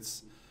for it,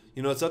 it's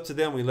it's up to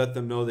them. We let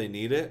them know they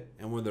need it,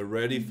 and when they're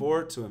ready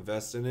for it to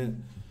invest in it,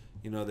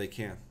 they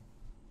can.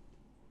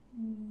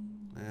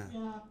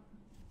 Yeah.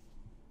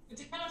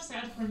 It's kind of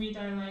sad for me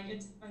that like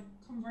it's like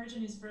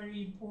conversion is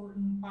very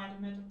important by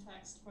the meta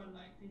text, but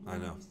like they don't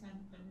understand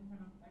it, and kind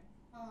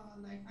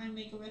of like I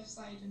make a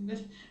website and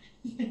then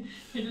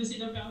they don't see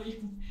the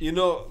value.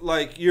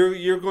 Like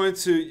you're going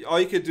to, all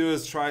you could do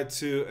is try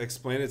to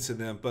explain it to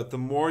them, but the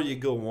more you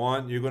go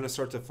on, you're going to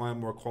start to find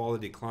more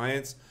quality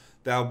clients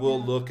that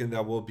will look and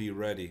that will be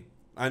ready.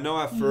 I know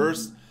at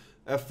first,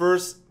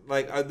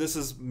 like this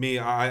is me,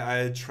 I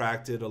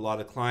attracted a lot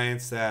of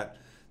clients that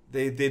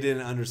they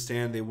didn't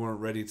understand, they weren't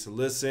ready to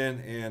listen,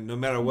 and no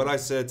matter what I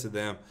said to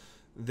them,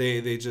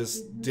 they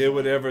just did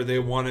whatever they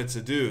wanted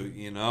to do,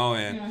 and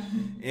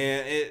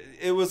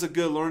it was a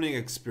good learning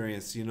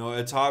experience.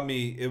 It taught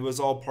me, it was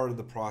all part of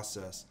the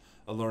process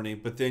of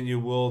learning. But then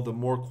the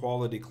more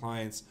quality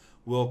clients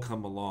will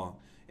come along,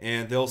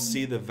 and they'll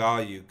see the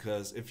value,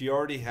 because if you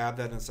already have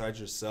that inside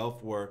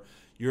yourself where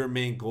your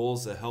main goal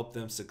is to help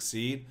them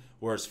succeed,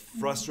 where it's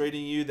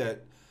frustrating you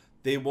that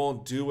they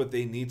won't do what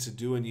they need to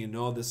do, and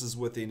this is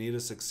what they need to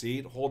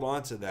succeed, hold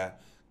on to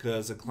that,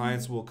 because the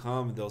clients will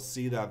come and they'll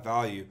see that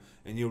value,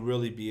 and you'll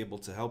really be able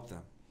to help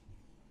them.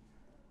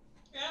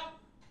 Yeah,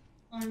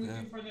 I'm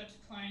looking for that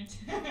client.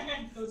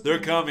 They're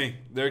coming.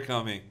 They're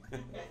coming.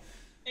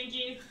 Thank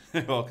you.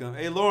 You're welcome.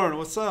 Hey, Lauren,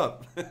 what's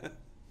up? Sorry,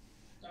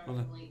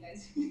 I'm late,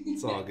 guys.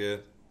 It's all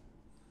good.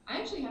 I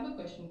actually have a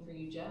question for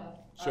you, Jeff.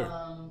 Sure.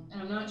 And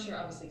I'm not sure,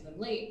 obviously, because I'm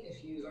late,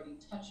 if you already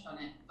touched on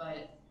it,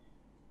 but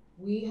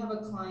we have a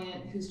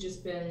client who's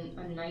just been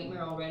a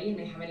nightmare already, and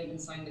they haven't even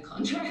signed the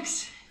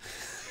contracts.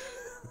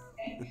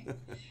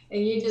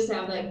 And you just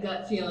have that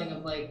gut feeling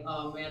of like,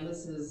 oh man,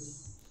 this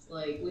is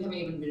like, we haven't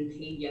even been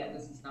paid yet.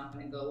 This is not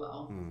going to go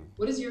well.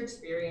 What is your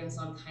experience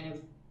on kind of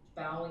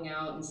bowing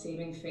out and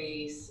saving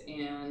face?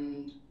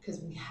 And because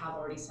we have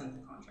already sent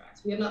the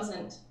contracts, we have not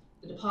sent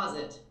the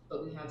deposit,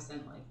 but we have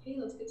sent like, hey,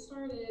 let's get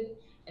started.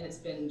 And it's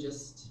been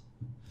just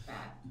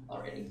bad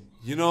already.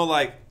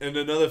 Like in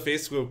another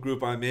Facebook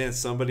group I'm in,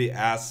 somebody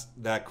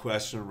asked that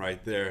question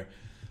right there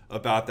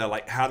about that,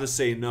 like how to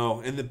say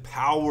no and the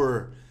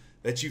power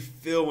that you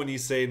feel when you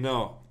say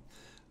no.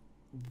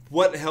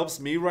 What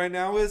helps me right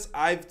now is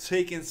I've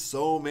taken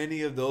so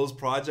many of those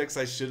projects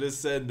I should have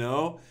said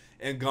no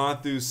and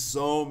gone through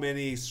so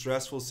many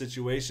stressful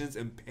situations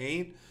and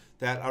pain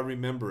that I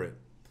remember it.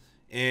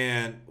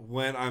 And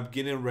when I'm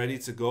getting ready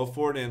to go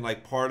for it, and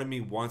like part of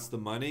me wants the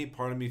money,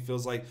 part of me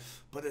feels like,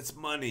 but it's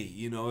money,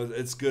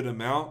 it's good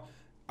amount.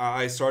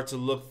 I start to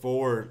look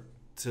forward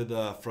to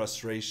the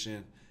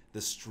frustration,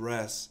 the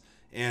stress,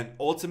 and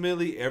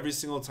ultimately every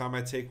single time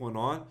I take one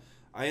on,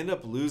 I end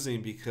up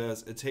losing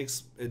because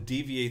it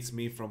deviates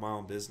me from my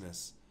own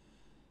business.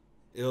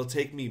 It'll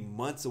take me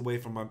months away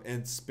from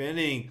and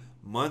spending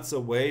months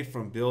away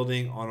from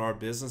building on our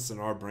business and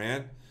our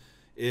brand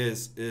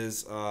is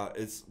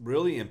it's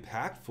really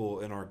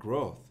impactful in our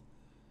growth.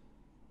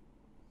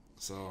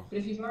 So, but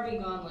if you've already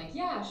gone like,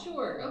 yeah,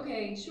 sure,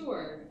 okay,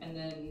 sure, and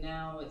then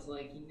now it's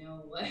like, you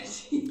know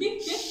what?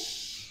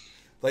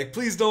 Like,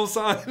 please don't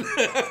sign.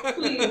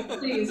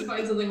 please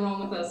find something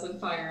wrong with us and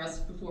fire us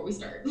before we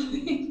start.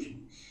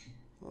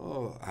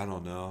 Oh, I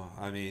don't know.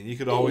 I mean, you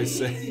could always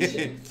say,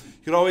 you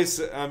could always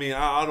say, I mean,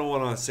 I don't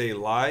want to say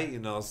lie,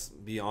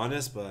 be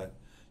honest, but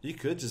you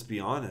could just be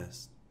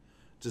honest.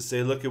 Just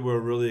say, look, we're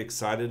really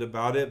excited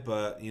about it,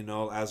 but,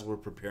 as we're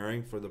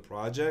preparing for the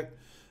project,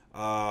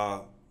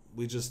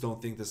 we just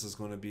don't think this is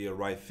going to be a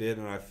right fit,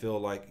 and I feel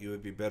like you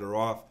would be better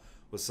off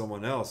with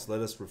someone else. Let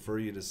us refer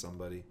you to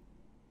somebody.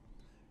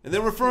 And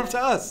then refer them to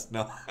us.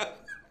 No.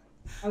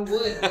 I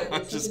would. But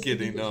I'm just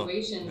kidding. No.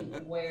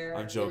 Situation where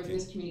I'm there was joking.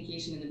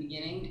 miscommunication in the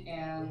beginning,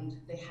 and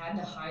they had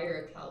to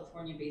hire a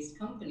California-based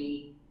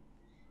company,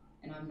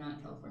 and I'm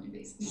not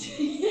California-based.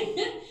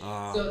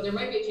 So there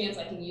might be a chance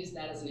I can use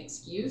that as an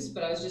excuse,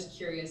 but I was just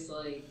curious,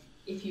 like,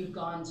 if you've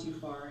gone too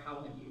far, how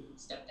have you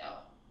stepped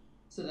out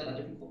so that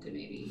other people could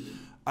maybe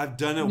I've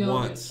done it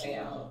once.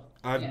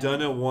 I've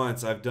done it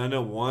once.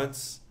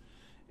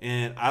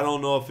 And I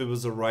don't know if it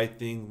was the right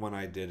thing when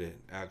I did it,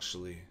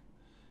 actually.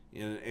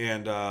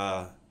 And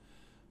I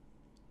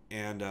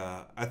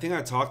think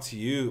I talked to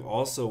you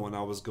also when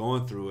I was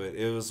going through it.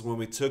 It was when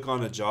we took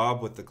on a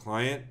job with the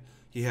client.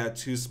 He had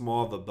too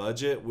small of a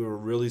budget. We were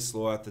really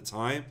slow at the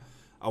time.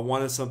 I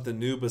wanted something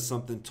new, but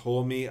something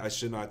told me I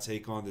should not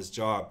take on this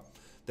job.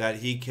 That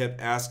he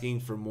kept asking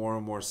for more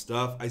and more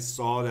stuff. I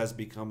saw it as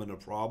becoming a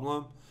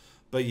problem,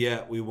 but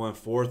yet we went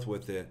forth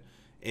with it.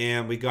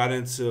 And we got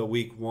into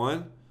week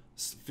 1,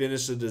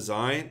 finished the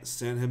design,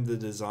 sent him the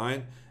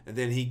design, and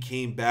then he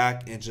came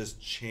back and just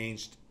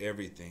changed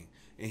everything.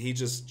 And he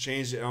just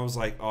changed it. And I was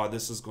like, oh,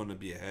 this is going to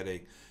be a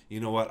headache. You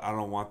know what? I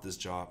don't want this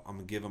job. I'm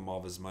going to give him all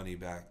of his money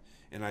back.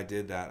 And I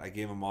did that. I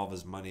gave him all of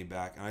his money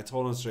back. And I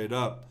told him straight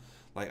up,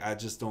 like, I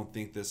just don't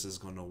think this is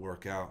going to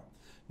work out.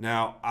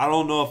 Now, I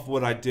don't know if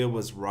what I did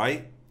was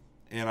right,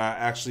 and I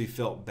actually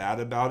felt bad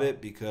about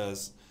it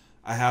because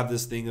I have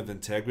this thing of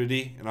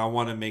integrity, and I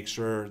want to make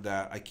sure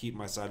that I keep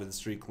my side of the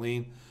street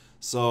clean.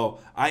 So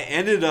I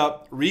ended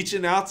up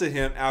reaching out to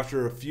him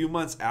after a few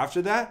months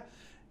after that,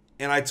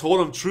 and I told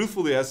him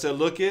truthfully, I said,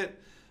 look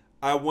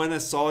I went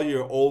and saw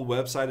your old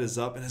website is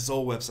up, and his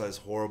old website is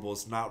horrible.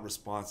 It's not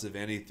responsive,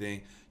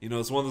 anything. You know,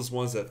 it's one of those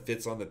ones that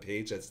fits on the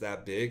page that's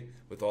that big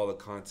with all the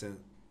content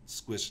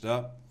squished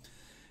up.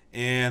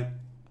 And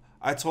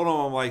I told him,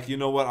 I'm like, you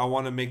know what? I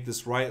want to make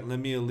this right. Let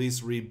me at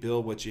least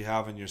rebuild what you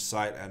have on your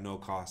site at no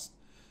cost.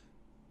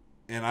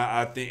 And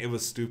I think it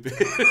was stupid.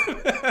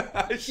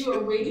 You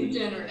were way too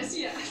generous,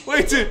 yeah.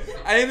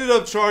 I ended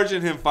up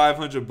charging him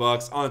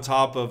 $500 on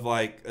top of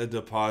like a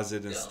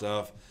deposit and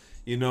stuff,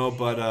 you know.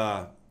 But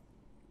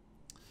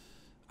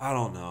I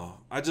don't know.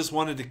 I just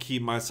wanted to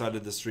keep my side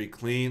of the street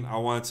clean. I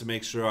wanted to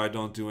make sure I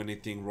don't do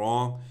anything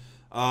wrong.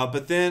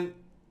 But then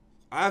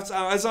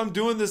as I'm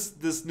doing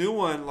this new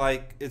one,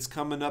 like it's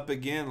coming up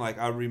again, like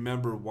I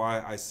remember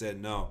why I said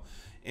no.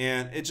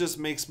 And it just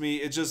makes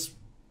me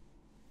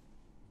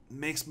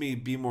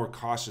be more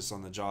cautious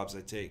on the jobs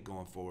I take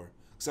going forward,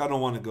 because I don't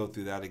want to go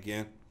through that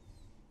again.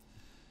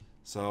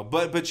 So,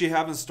 but you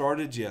haven't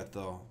started yet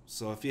though.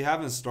 So if you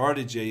haven't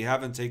started yet, you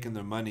haven't taken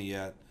their money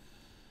yet.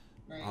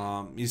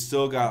 Right. You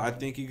still got. I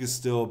think you can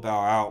still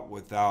bow out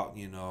without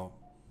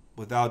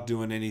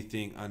doing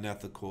anything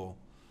unethical.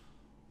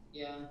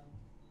 Yeah,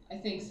 I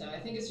think so. I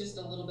think it's just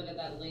a little bit of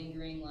that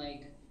lingering,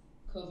 like,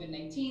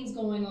 COVID-19's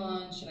going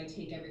on. Should I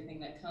take everything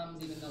that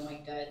comes, even though my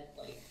gut,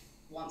 like,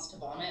 wants to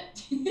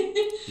vomit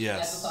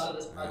Yes. at the thought of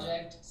this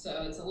project?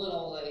 So it's a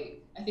little,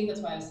 like, I think that's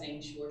why I was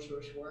saying sure.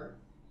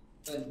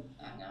 But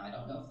no, I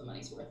don't know if the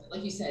money's worth it.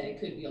 Like you said, it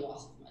could be a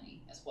loss of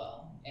money as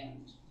well,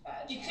 and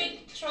bad. You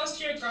could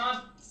trust your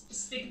gut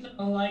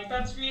signal. Like,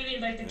 that's really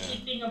like the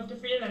key thing of the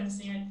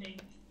freelancing, I think.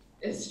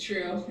 It's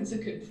true. It's a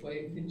good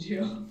point,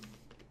 Minju.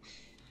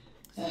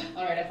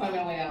 All right, I found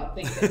my way out.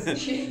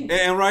 Thanks.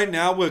 And right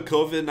now with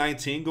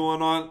COVID-19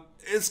 going on,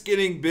 it's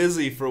getting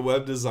busy for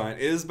web design.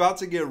 It is about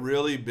to get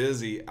really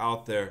busy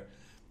out there.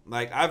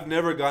 Like, I've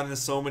never gotten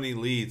so many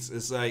leads.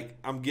 It's like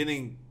I'm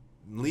getting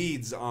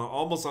leads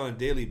almost on a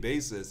daily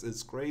basis.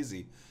 It's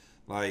crazy.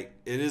 Like,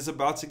 it is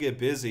about to get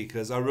busy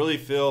because I really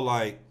feel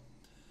like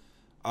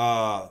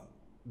the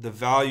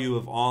value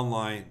of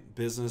online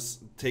business,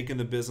 taking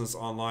the business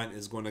online,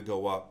 is going to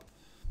go up.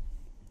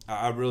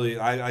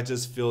 I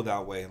just feel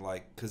that way,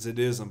 like, because it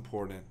is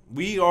important.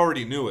 We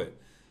already knew it.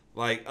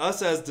 Like,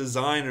 us as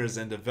designers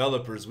and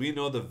developers, we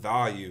know the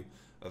value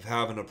of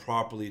having a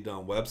properly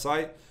done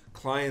website.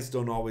 Clients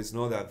don't always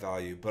know that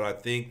value, but I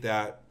think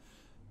that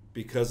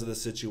because of the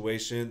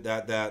situation,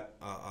 that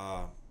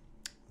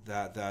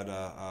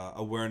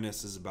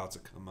awareness is about to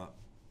come up.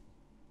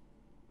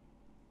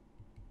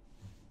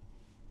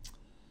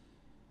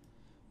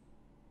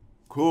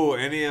 Cool.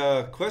 Any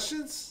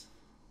questions?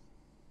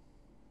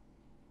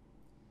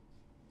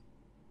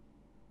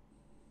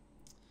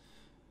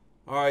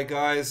 All right,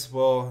 guys.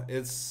 Well,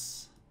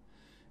 it's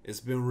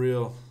been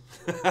real.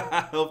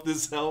 I hope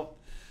this helped.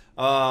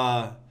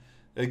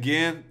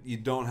 Again, you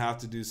don't have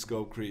to do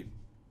scope creep.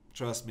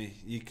 Trust me,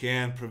 you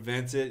can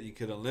prevent it. You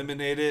could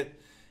eliminate it,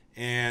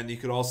 and you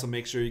could also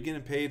make sure you're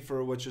getting paid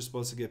for what you're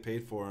supposed to get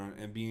paid for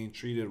and being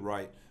treated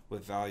right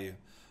with value.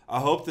 I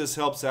hope this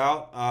helps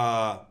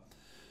out.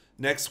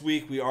 Next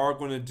week we're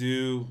going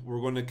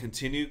to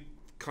continue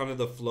kind of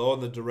the flow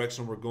and the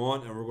direction we're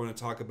going, and we're going to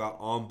talk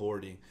about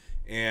onboarding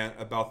and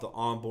about the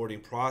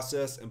onboarding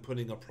process and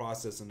putting a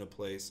process into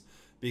place.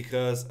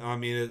 Because, I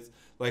mean, it's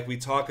like we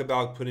talk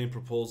about putting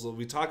proposals,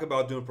 we talk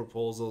about doing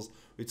proposals,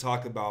 we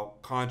talk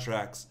about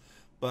contracts,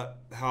 but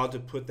how to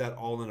put that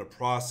all in a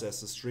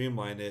process to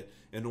streamline it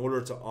in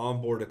order to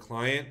onboard a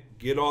client,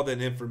 get all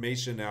that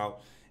information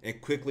out,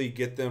 and quickly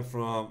get them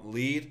from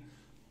lead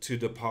to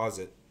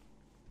deposit,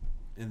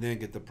 and then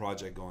get the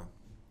project going.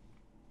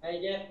 Hi,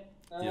 Jeff.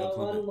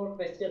 One more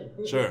question.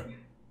 Sure.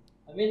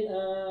 I mean,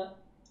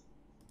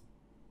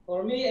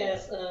 for me,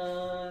 as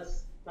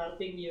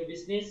starting your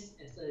business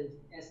as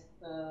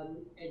an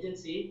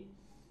agency,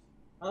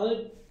 how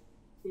do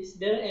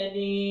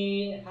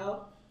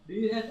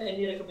you have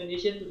any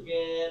recommendation to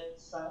get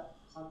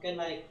some kind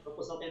like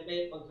proposal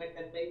template, contract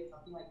template,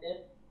 something like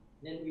that?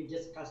 Then we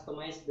just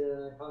customize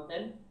the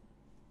content.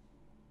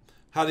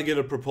 How to get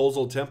a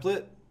proposal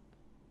template?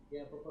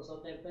 Yeah, proposal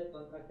template,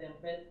 contract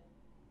template.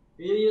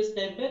 Do you use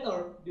template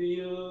or do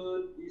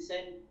you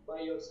design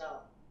by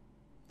yourself?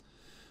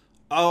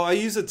 Oh, I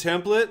use a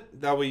template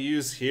that we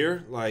use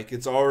here. Like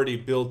it's already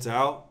built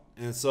out.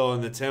 And so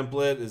in the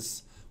template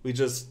is we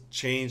just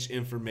change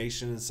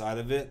information inside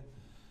of it.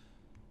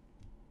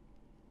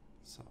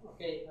 So,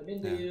 Okay, I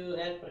mean, do yeah. you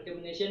have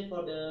recommendation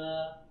for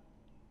the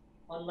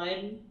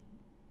online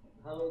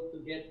how to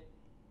get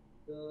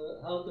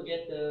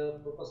the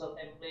proposal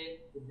template,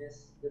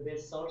 the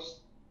best source?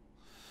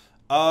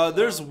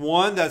 There's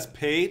one that's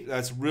paid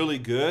that's really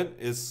good.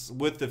 It's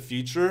with the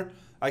future.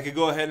 I could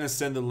go ahead and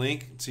send the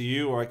link to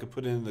you, or I could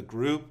put it in the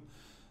group.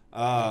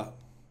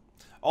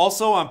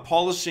 Also, I'm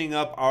polishing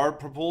up our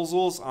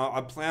proposals.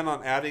 I plan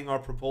on adding our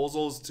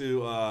proposals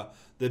to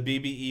the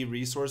BBE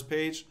resource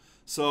page.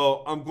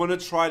 So I'm going to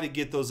try to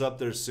get those up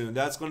there soon.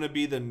 That's going to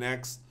be the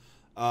next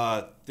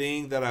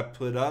thing that I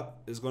put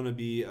up, is going to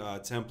be a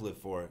template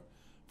for it,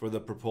 for the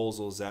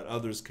proposals that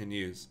others can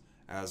use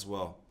as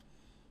well.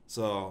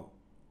 So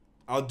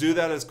I'll do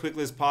that as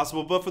quickly as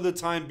possible. But for the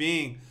time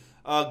being,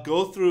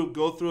 go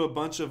through a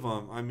bunch of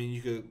them. I mean,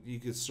 you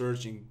could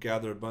search and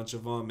gather a bunch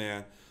of them,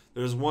 and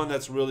there's one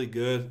that's really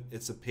good.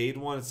 It's a paid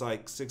one. It's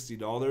like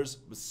 $60,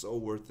 but so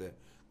worth it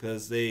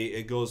because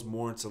it goes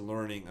more into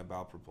learning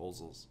about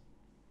proposals.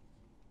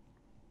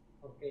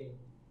 Okay.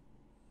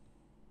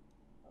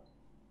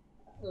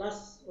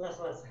 Last.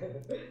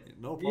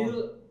 No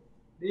problem.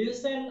 Do you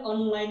send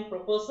online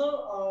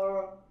proposal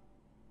or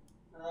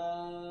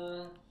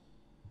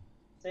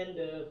send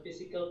the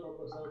physical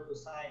proposal to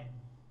sign?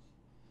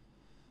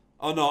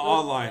 Oh no,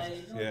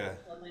 online. Yeah.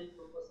 Online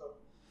proposal.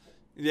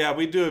 Yeah,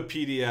 we do a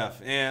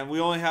PDF, and we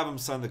only have them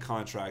sign the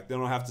contract. They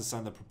don't have to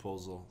sign the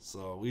proposal,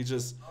 so we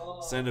just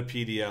send a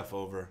PDF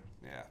over.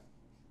 Yeah.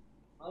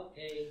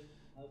 Okay.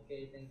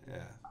 Thank you.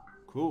 Yeah.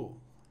 Cool.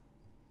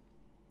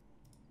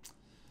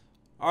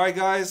 All right,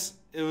 guys.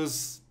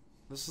 This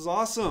was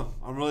awesome.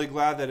 I'm really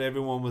glad that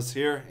everyone was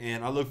here,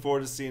 and I look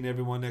forward to seeing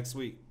everyone next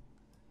week.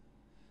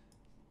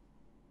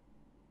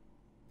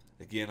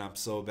 Again, I'm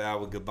so bad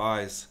with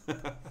goodbyes.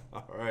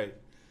 All right.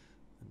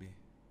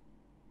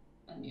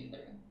 Unmute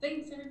there.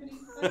 Thanks,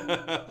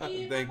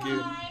 everybody. Thank you.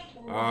 Bye.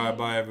 All right,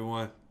 bye,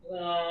 everyone.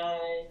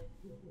 Bye.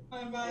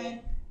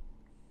 Bye.